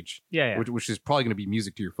Triple H, which is probably going to be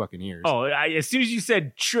music to your fucking ears. Oh, as soon as you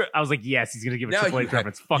said, I was like, yes, he's going to give a Triple H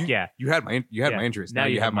reference. Fuck yeah, you had my interest. Now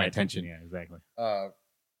you have my attention. Yeah, exactly.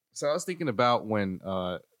 So I was thinking about when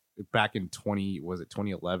back in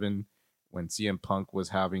 2011 when CM Punk was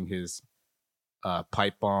having his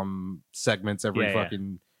pipe bomb segments every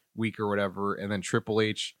fucking week or whatever, and then Triple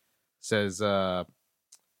H says there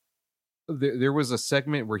was a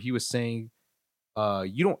segment where he was saying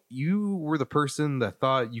you were the person that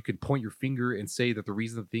thought you could point your finger and say that the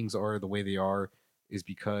reason things are the way they are is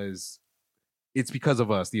because it's because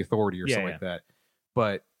of us, the authority, or something like that.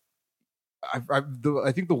 But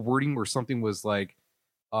I think the wording or something was like,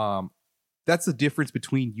 that's the difference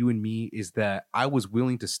between you and me, is that I was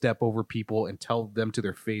willing to step over people and tell them to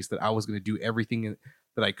their face that I was going to do everything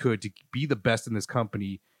that I could to be the best in this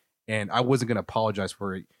company, and I wasn't going to apologize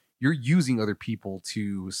for it. You're using other people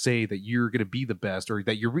to say that you're going to be the best, or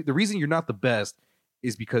that the reason you're not the best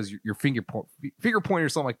is because your finger point or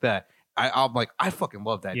something like that. I'm like, I fucking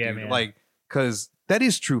love that, dude. Man. Like, because that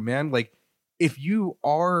is true, man. Like, if you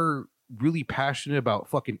are really passionate about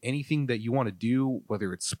fucking anything that you want to do,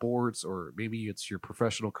 whether it's sports or maybe it's your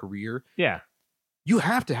professional career, you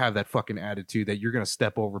have to have that fucking attitude that you're going to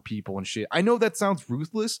step over people and shit. I know that sounds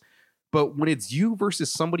ruthless, but when it's you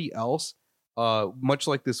versus somebody else, much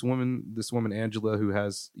like this woman Angela, who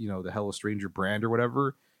has, the Hello Stranger brand or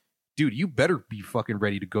whatever, dude, you better be fucking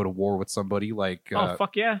ready to go to war with somebody. Like,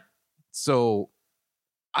 fuck yeah. So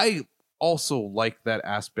I also like that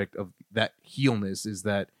aspect of that heelness, is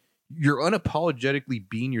that you're unapologetically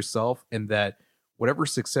being yourself, and that whatever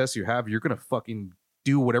success you have, you're going to fucking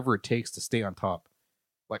do whatever it takes to stay on top.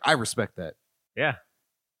 Like, I respect that. Yeah.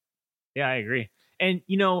 Yeah, I agree. And,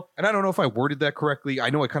 and I don't know if I worded that correctly.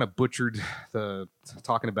 I know I kind of butchered the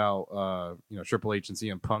talking about, Triple H and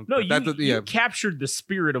CM Punk. No, you captured the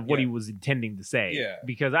spirit of what he was intending to say. Yeah.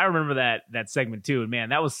 Because I remember that segment too. And man,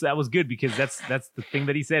 that was good, because that's the thing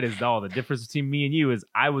that he said is, the difference between me and you is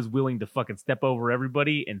I was willing to fucking step over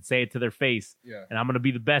everybody and say it to their face. Yeah. And I'm going to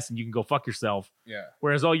be the best and you can go fuck yourself. Yeah.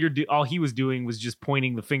 Whereas all he was doing was just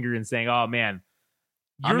pointing the finger and saying, oh man,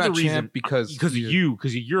 you're the reason because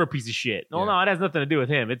you're a piece of shit. No, it has nothing to do with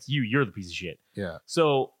him. It's you. You're the piece of shit. Yeah.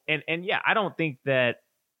 So, and yeah, I don't think that,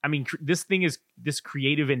 I mean, this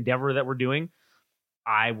creative endeavor that we're doing,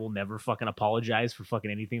 I will never fucking apologize for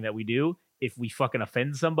fucking anything that we do. If we fucking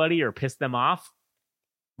offend somebody or piss them off,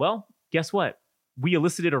 well, guess what? We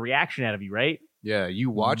elicited a reaction out of you, right? Yeah.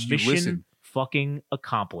 You watched, you listened. Fucking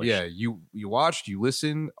accomplished. Yeah. You watched, you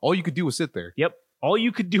listened. All you could do was sit there. Yep. All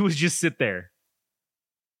you could do was just sit there.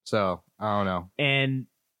 So I don't know, and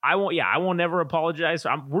I won't never apologize.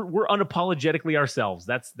 We're unapologetically ourselves.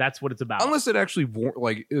 That's what it's about. Unless it actually,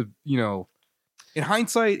 like, in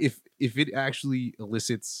hindsight, if it actually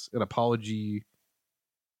elicits an apology,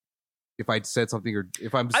 if I'd said something, or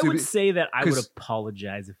if I would say that I would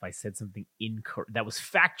apologize if I said something incorrect that was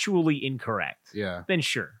factually incorrect. Yeah. Then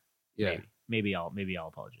sure. Yeah. Maybe I'll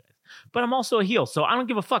apologize. But I'm also a heel, so I don't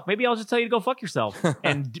give a fuck. Maybe I'll just tell you to go fuck yourself,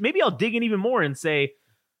 and maybe I'll dig in even more and say,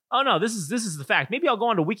 oh no, this is the fact. Maybe I'll go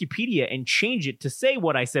onto Wikipedia and change it to say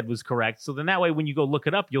what I said was correct. So then that way, when you go look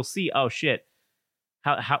it up, you'll see, oh shit.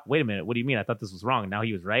 How? Wait a minute. What do you mean? I thought this was wrong. Now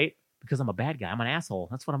he was right, because I'm a bad guy. I'm an asshole.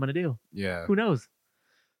 That's what I'm gonna do. Yeah. Who knows?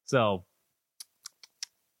 So,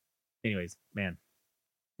 Anyways, man.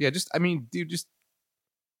 Yeah, dude, just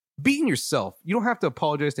being yourself. You don't have to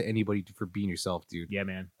apologize to anybody for being yourself, dude. Yeah,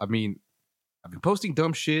 man. I mean, I've been posting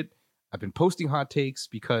dumb shit. I've been posting hot takes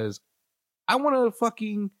because I want to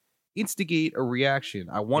fucking instigate a reaction.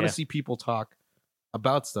 I want to see people talk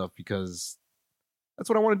about stuff because that's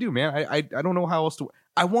what I want to do, man. I don't know how else to.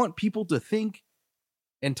 I want people to think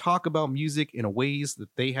and talk about music in ways that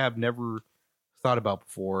they have never thought about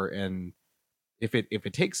before. And if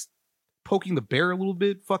it takes poking the bear a little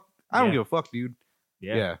bit, fuck, I don't give a fuck, dude.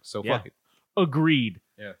 Yeah. So fuck it. Agreed.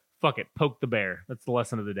 Yeah. Fuck it. Poke the bear. That's the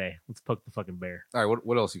lesson of the day. Let's poke the fucking bear. All right.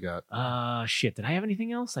 What else you got? Shit. Did I have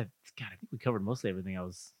anything else? I think we covered mostly everything I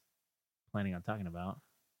was planning on talking about.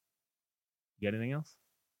 You got anything else?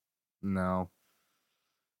 No.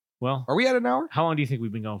 Well, are we at an hour? How long do you think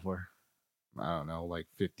we've been going for? I don't know, like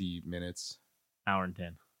 50 minutes. Hour and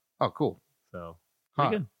 10. Oh, cool. So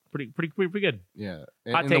pretty good. Pretty good. Yeah.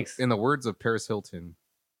 Hot takes. In the words of Paris Hilton,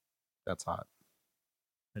 that's hot.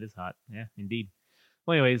 That is hot. Yeah, indeed.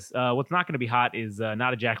 Well, anyways, what's not going to be hot is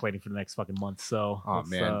not ejaculating for the next fucking month. So,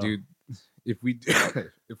 dude, if we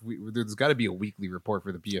there's got to be a weekly report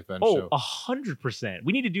for the BFN show. 100%.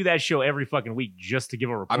 We need to do that show every fucking week just to give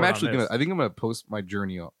a report. I think I'm gonna post my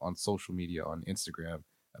journey on social media on Instagram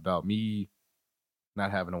about me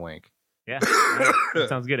not having a wank. Yeah, that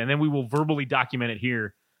sounds good. And then we will verbally document it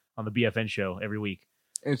here on the BFN show every week.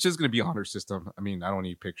 And it's just gonna be a honor system. I mean, I don't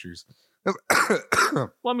need pictures.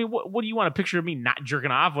 Well, I mean, what do you want a picture of me not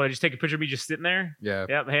jerking off? Would I just take a picture of me just sitting there? Yeah.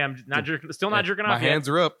 Yeah. Hey, I'm not jerking. Still not jerking off. My hands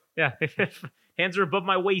are up. Yeah. Hands are above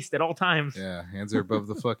my waist at all times. Yeah. Hands are above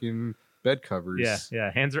the fucking bed covers. Yeah.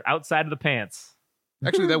 Yeah. Hands are outside of the pants.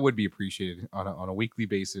 Actually, that would be appreciated on a weekly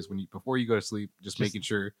basis before you go to sleep. Just making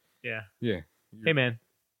sure. Yeah. Yeah. Hey, man.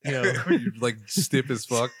 You know, you're like stiff as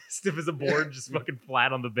fuck. Stiff as a board, just fucking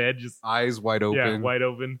flat on the bed, just eyes wide open. Yeah, wide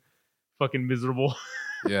open. Fucking miserable.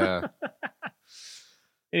 Yeah.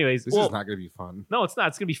 Anyways, this is not going to be fun. No, it's not.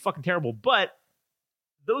 It's going to be fucking terrible. But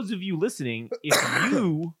those of you listening,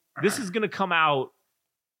 this is going to come out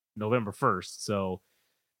November 1st. So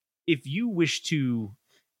if you wish to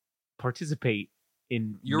participate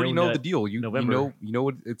in, you already know the deal. You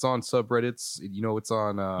know it's on subreddits. You know it's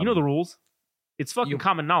on. You know the rules. It's fucking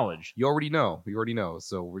common knowledge. You already know.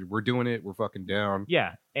 So we're doing it. We're fucking down.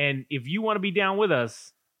 Yeah, and if you want to be down with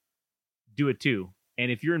us, do it too. And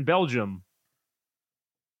if you're in Belgium,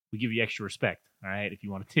 we give you extra respect. All right, if you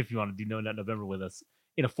want to do No Nut November with us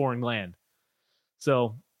in a foreign land.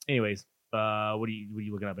 So, anyways, what are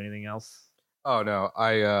you looking up? Anything else? Oh no,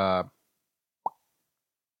 I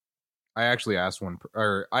actually asked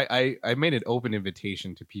I made an open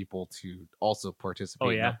invitation to people to also participate. Oh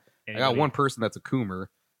yeah. I got one person that's a coomer.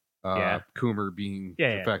 Coomer being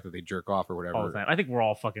the fact that they jerk off or whatever. All the time. I think we're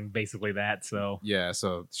all fucking basically that. So yeah,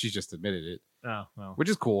 so she just admitted it. Oh well, which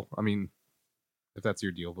is cool. I mean, if that's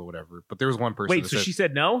your deal, but whatever. But there was one person. Wait, so she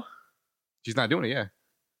said no? She's not doing it. Yeah.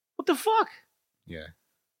 What the fuck? Yeah.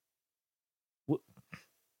 What?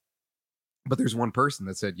 But there's one person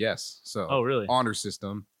that said yes. So really? Honor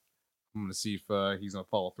system. I'm gonna see if he's gonna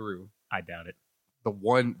follow through. I doubt it. The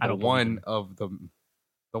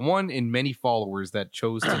one in many followers that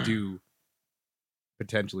chose to do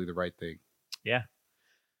potentially the right thing. Yeah.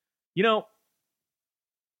 You know,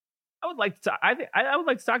 I would like to. I would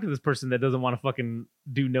like to talk to this person that doesn't want to fucking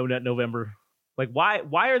do No Nut November. Like, why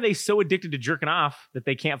are they so addicted to jerking off that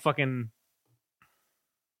they can't fucking?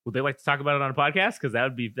 Would they like to talk about it on a podcast? Because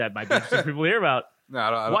that might be interesting for people to hear about. No,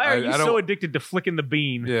 why are you so addicted to flicking the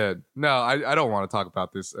bean? Yeah, no, I don't want to talk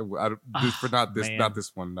about this. Not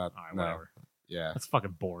this one. Not right, no. Whatever. Yeah, that's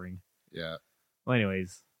fucking boring. Yeah. Well,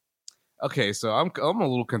 anyways. Okay, so I'm a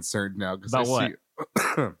little concerned now because I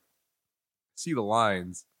see the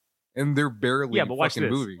lines, and they're barely but watch fucking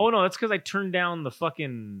this. moving. Oh no, that's because I turned down the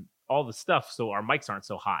fucking all the stuff so our mics aren't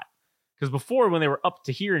so hot. Because before, when they were up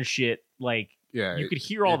to here and shit, like you could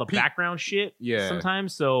hear all the background shit. Yeah.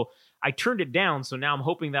 Sometimes, so I turned it down. So now I'm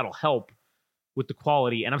hoping that'll help with the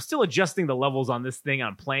quality, and I'm still adjusting the levels on this thing.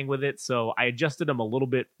 I'm playing with it, so I adjusted them a little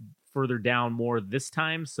bit further down more this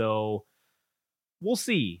time. So we'll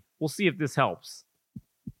see. We'll see if this helps.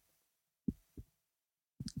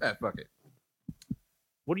 Fuck it.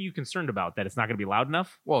 What are you concerned about? That it's not going to be loud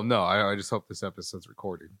enough? Well, no. I just hope this episode's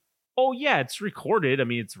recorded. Oh yeah, it's recorded. I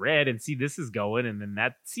mean, it's red, and see, this is going, and then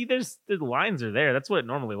that. See, the lines are there. That's what it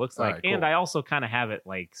normally looks like. Right, cool. And I also kind of have it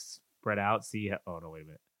like spread out. See? Oh no, wait a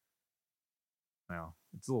minute. Well,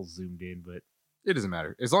 it's a little zoomed in, but it doesn't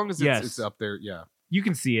matter as long as it's up there. Yeah, you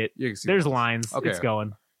can see it. You can see there's lines. Okay. It's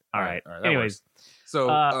going. All right. Anyways, works.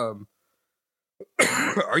 So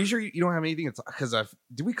Are you sure you don't have anything? Because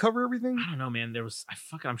did we cover everything? I don't know, man.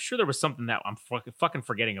 I'm sure there was something that I'm fucking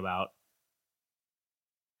forgetting about.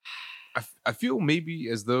 I feel maybe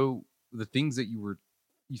as though the things that you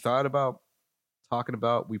thought about talking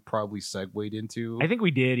about, we probably segued into. I think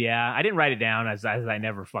we did, yeah. I didn't write it down as I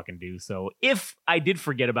never fucking do. So if I did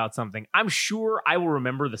forget about something, I'm sure I will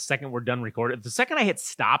remember the second we're done recording. The second I hit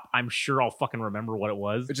stop, I'm sure I'll fucking remember what it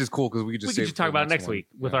was. Which is cool because we could just talk about it next week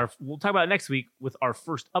with we'll talk about it next week with our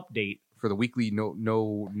first update for the weekly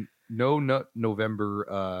no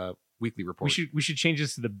November weekly report. We should change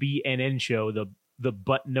this to the BNN show, the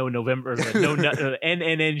but no November, the no nut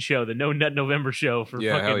NNN show, the no nut November show for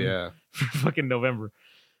for fucking November.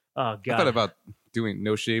 Oh god, I thought about doing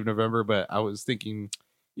no shave November, but I was thinking,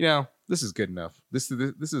 this is good enough. This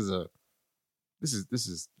will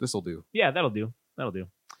do. Yeah, that'll do.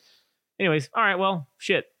 Anyways, all right. Well,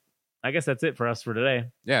 shit. I guess that's it for us for today.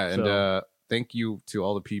 Yeah, and thank you to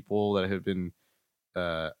all the people that have been.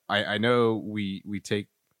 I know we take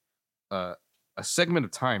a segment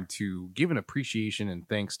of time to give an appreciation and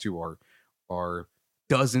thanks to our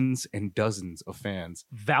dozens and dozens of fans,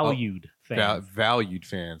 valued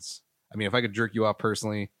fans. I mean, if I could jerk you off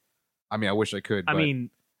personally, I mean, I wish I could. I mean,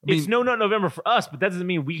 it's no nut November for us, but that doesn't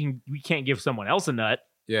mean we can't give someone else a nut.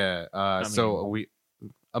 Yeah. So we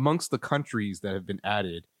amongst the countries that have been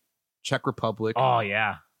added, Czech Republic. Oh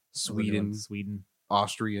yeah. Sweden.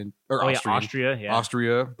 Austria,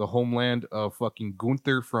 the homeland of fucking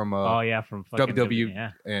Gunther from from fucking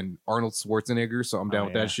WWE and Arnold Schwarzenegger. So I'm down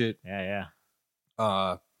with that shit. Yeah.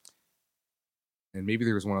 And maybe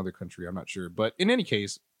there was one other country, I'm not sure. But in any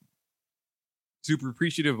case, super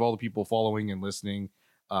appreciative of all the people following and listening.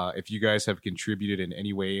 If you guys have contributed in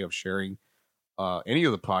any way of sharing any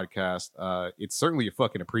of the podcast, it's certainly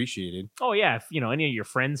fucking appreciated. Oh yeah, if any of your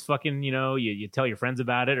friends fucking you tell your friends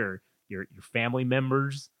about it, or your family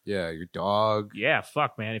members. Yeah, your dog. Yeah,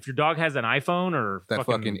 fuck, man. If your dog has an iPhone or that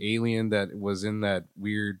fucking alien that was in that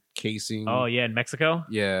weird casing. Oh, yeah, in Mexico?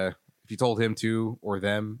 Yeah. If you told him to or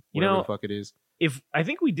them, whatever the fuck it is. I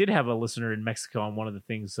think we did have a listener in Mexico on one of the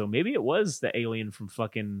things, so maybe it was the alien from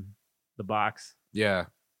fucking the box. Yeah.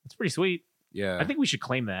 It's pretty sweet. Yeah. I think we should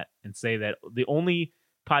claim that and say that the only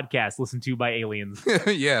podcast listened to by aliens.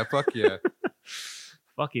 Yeah, fuck yeah.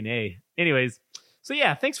 Fucking A. Anyways. So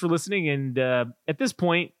yeah, thanks for listening. And at this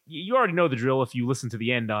point, you already know the drill if you listen to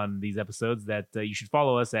the end on these episodes that you should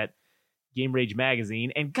follow us at Game Rage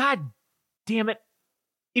Magazine. And god damn it,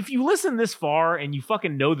 if you listen this far and you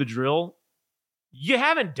fucking know the drill, you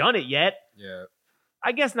haven't done it yet. Yeah.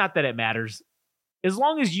 I guess not that it matters. As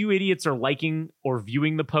long as you idiots are liking or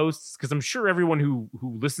viewing the posts, because I'm sure everyone who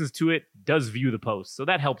listens to it does view the posts. So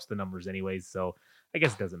that helps the numbers anyways. So I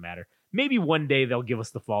guess it doesn't matter. Maybe one day they'll give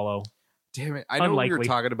us the follow. Damn it! I know we were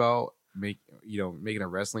talking about making a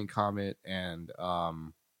wrestling comment and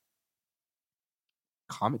comment.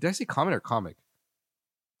 Did I say comment or comic?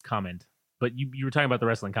 Comment, but you were talking about the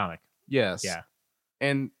wrestling comic. Yes. Yeah.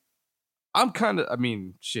 And I'm kind of. I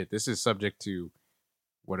mean, shit. This is subject to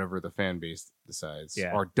whatever the fan base decides.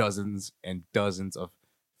 Yeah. Or dozens and dozens of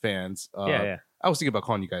fans. Yeah. I was thinking about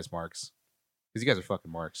calling you guys marks because you guys are fucking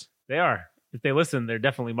marks. They are. If they listen, they're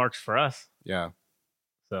definitely marks for us. Yeah.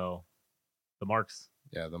 So. The marks.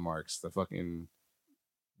 Yeah, the marks. The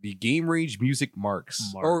Game Rage music marks.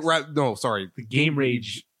 The Game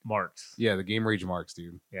Rage marks. Yeah, the Game Rage marks,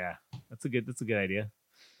 dude. Yeah, that's a good idea.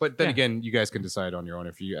 But then again, you guys can decide on your own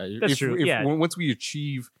if true. Once we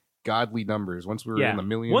achieve godly numbers, once we're in the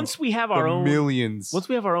millions, once we have our own millions, once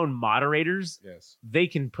we have our own moderators, yes, they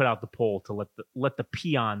can put out the poll to let the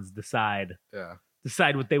peons decide. Yeah,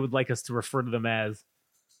 decide what they would like us to refer to them as.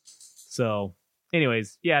 So.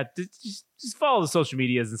 Anyways, yeah, just follow the social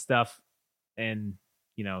medias and stuff, and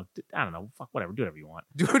I don't know, fuck whatever, do whatever you want.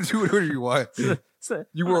 Do whatever you want.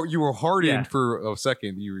 You were hardened for a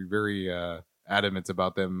second. You were very adamant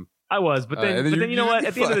about them. I was, but then you know what?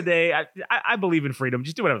 At the end of the day, I believe in freedom.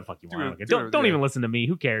 Just do whatever the fuck you want. Don't even listen to me.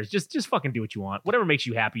 Who cares? Just fucking do what you want. Whatever makes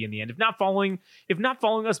you happy in the end. If not following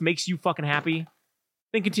us makes you fucking happy,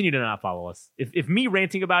 then continue to not follow us. If me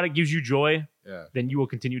ranting about it gives you joy, then you will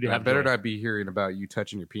continue to have joy. I better joy. not be hearing about you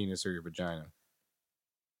touching your penis or your vagina.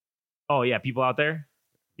 Oh, yeah, people out there?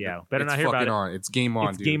 Yeah, better not hear about it. It's game on,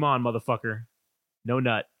 it's dude. Game on, motherfucker. No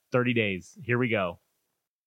nut. 30 days. Here we go.